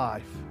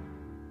life.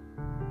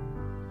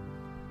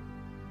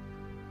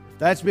 If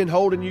that's been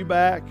holding you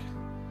back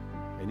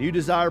and you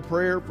desire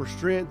prayer for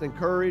strength and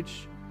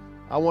courage,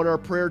 I want our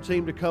prayer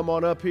team to come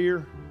on up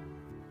here.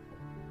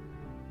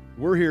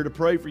 We're here to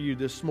pray for you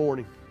this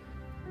morning.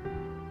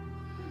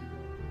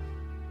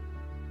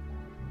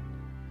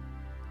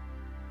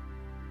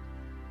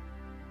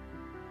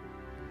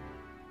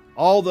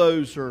 All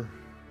those are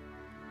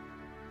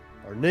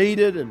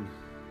needed and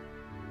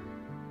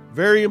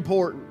very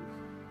important.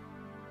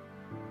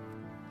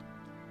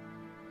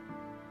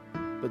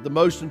 But the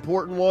most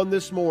important one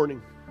this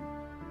morning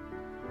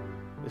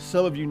is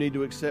some of you need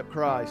to accept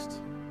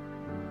Christ.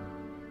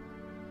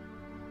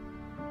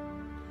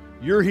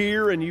 You're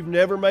here and you've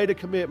never made a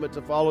commitment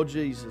to follow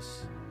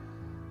Jesus.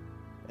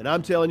 And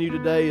I'm telling you,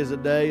 today is a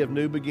day of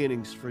new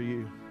beginnings for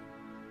you.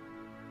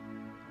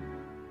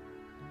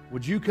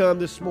 Would you come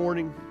this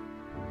morning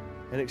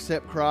and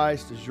accept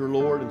Christ as your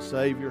Lord and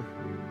Savior?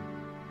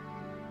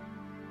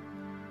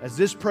 As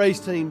this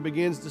praise team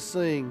begins to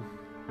sing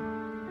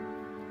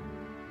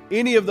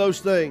any of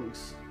those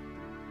things,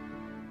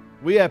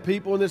 we have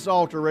people in this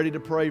altar ready to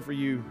pray for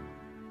you.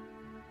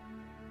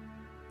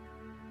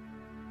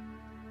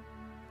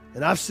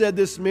 And I've said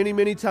this many,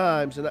 many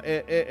times,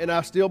 and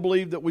I still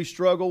believe that we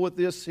struggle with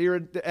this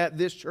here at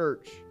this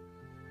church.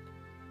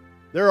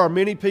 There are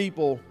many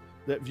people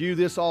that view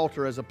this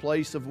altar as a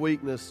place of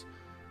weakness,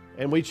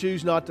 and we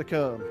choose not to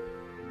come.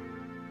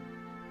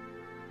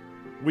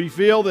 We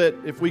feel that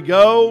if we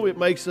go, it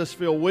makes us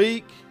feel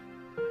weak.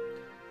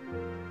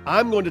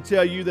 I'm going to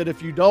tell you that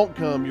if you don't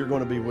come, you're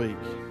going to be weak.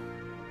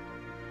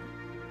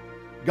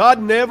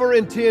 God never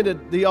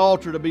intended the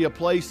altar to be a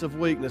place of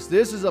weakness.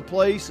 This is a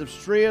place of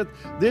strength.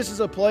 This is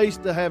a place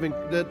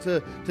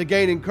to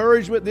gain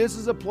encouragement. This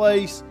is a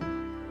place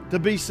to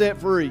be set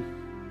free.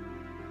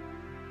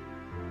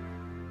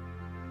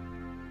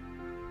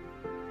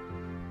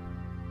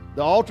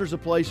 The altar is a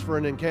place for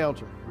an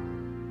encounter.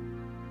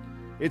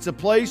 It's a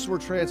place where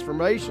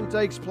transformation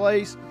takes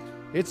place.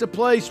 It's a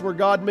place where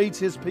God meets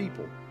His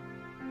people.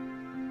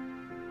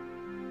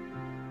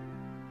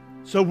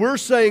 So we're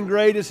saying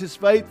great is His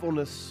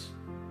faithfulness.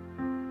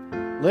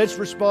 Let's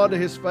respond to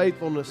His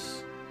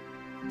faithfulness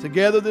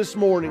together this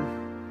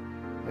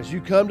morning as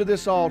you come to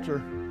this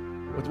altar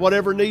with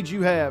whatever needs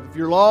you have. If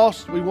you're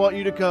lost, we want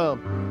you to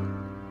come.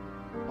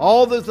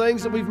 All the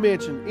things that we've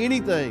mentioned,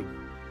 anything,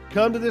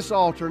 come to this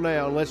altar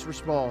now and let's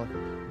respond.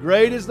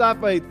 Great is thy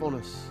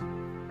faithfulness.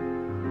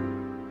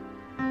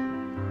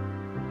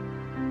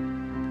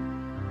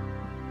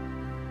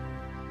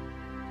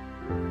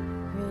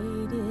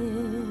 Great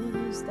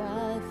is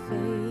thy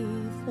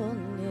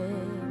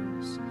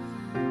faithfulness,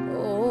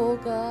 O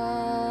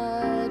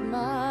God,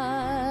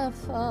 my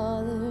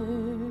Father.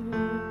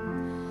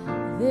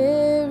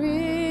 There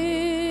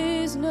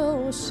is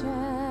no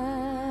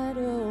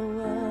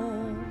shadow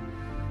of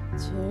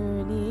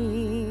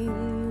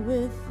turning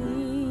with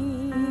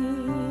thee.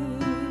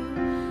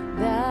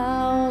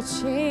 Thou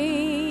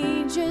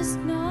changest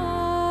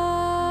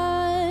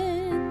not,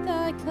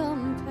 thy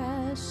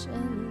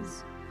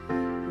compassions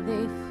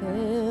they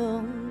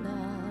fail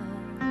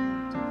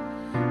not.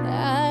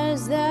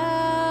 As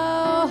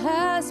thou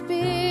hast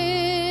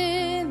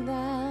been,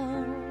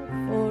 thou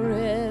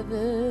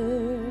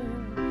forever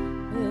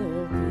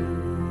will be.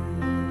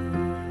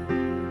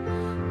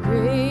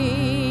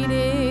 Great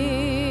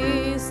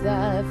is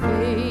thy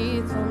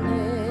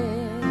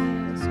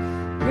faithfulness.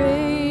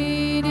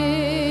 Great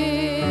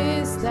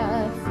is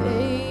thy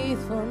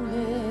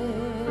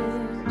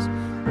faithfulness.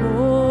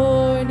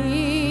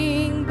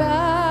 Morning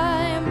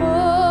by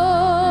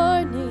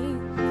morning,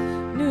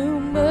 new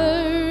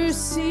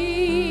mercies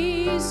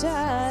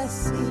I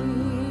see.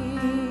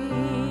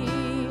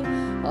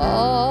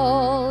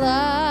 All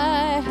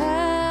I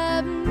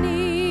have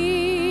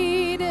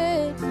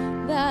needed,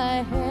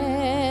 thy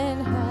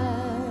hand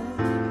hath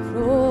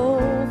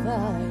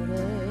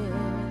provided.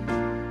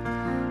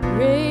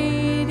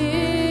 Great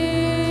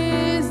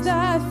is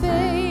thy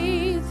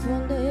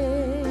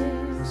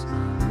faithfulness,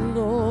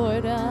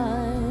 Lord,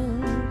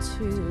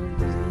 unto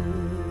me.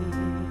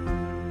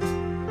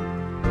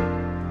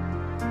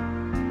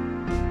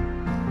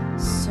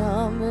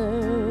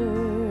 Summer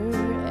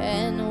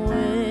and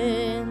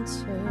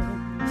winter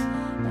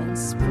and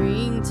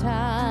springtime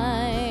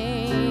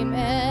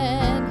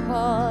and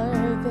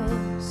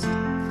harvest,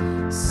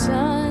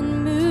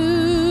 sun,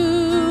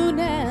 moon,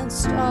 and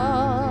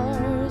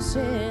stars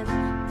in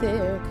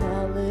their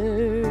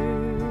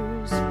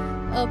colors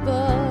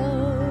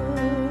above,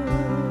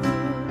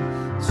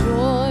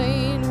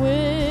 join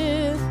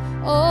with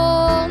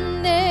all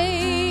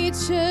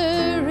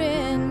nature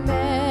in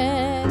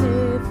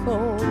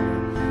manifold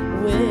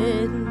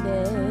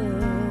witness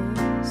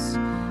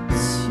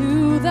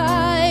to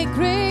thy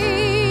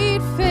great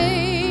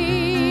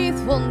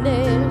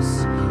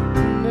faithfulness,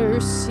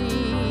 mercy,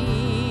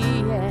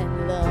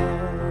 and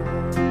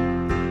love.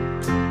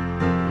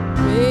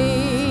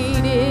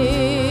 Great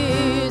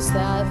is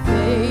thy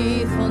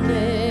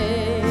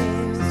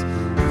faithfulness.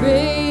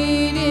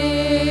 Great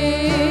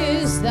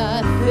is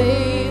thy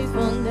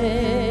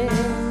faithfulness.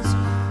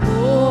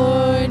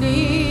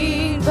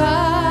 Morning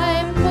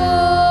by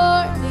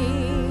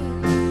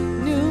morning,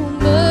 new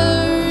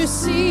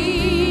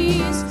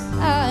mercies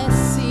I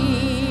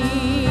see.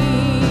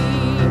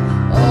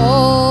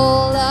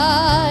 All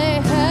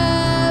I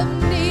have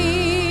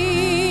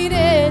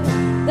needed,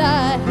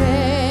 thy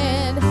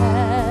hand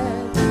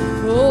hath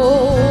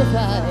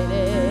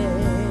provided.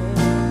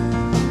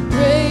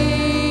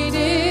 Great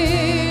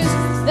is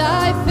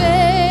thy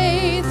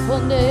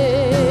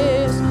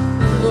faithfulness,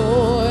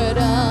 Lord,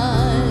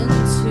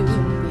 unto me.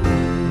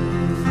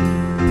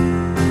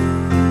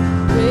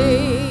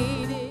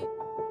 Great is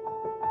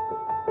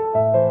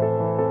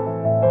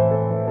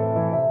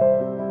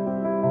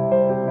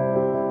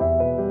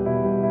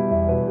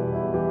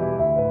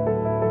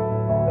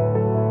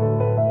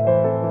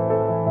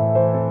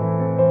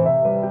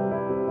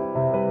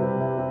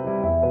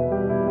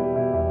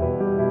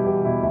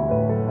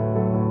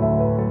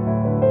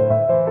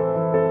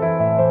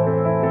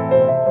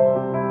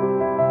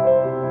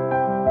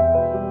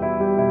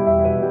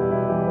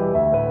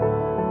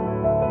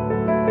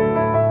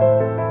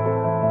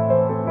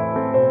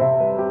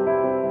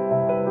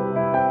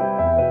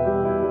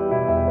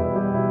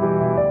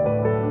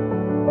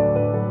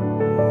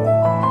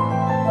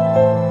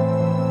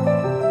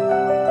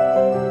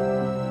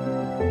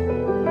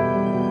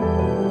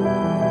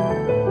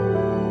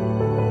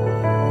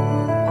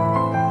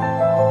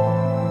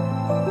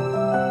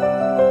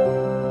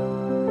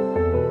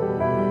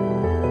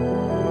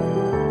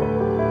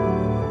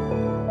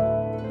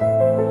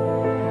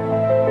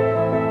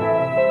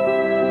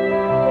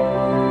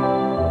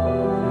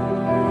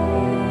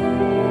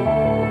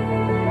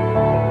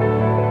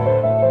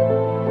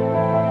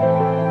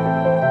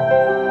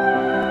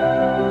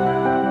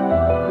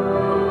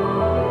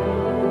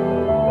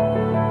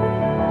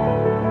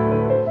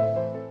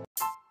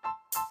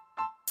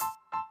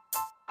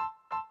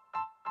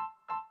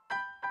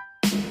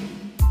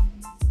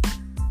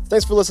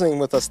Thanks for listening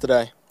with us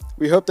today.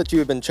 We hope that you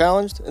have been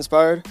challenged,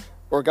 inspired,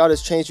 or God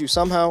has changed you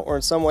somehow or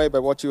in some way by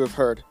what you have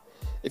heard.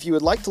 If you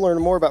would like to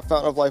learn more about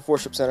Fountain of Life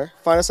Worship Center,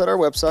 find us at our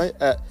website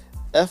at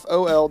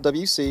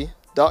folwc.com,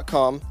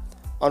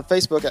 on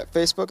Facebook at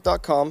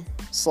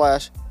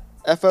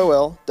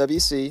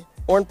facebook.com/folwc,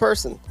 or in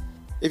person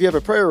If you have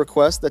a prayer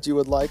request that you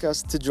would like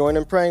us to join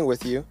in praying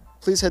with you,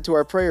 please head to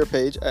our prayer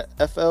page at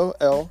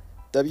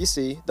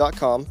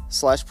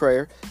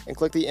folwc.com/prayer and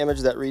click the image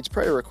that reads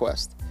prayer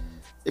request.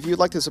 If you'd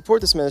like to support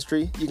this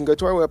ministry, you can go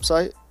to our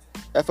website,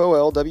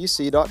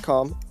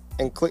 folwc.com,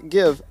 and click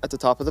Give at the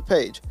top of the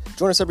page.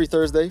 Join us every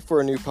Thursday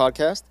for a new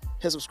podcast.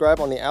 Hit subscribe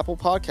on the Apple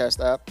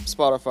Podcast app,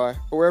 Spotify,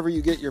 or wherever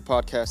you get your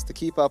podcasts to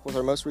keep up with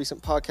our most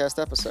recent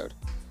podcast episode.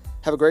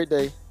 Have a great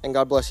day, and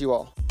God bless you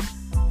all.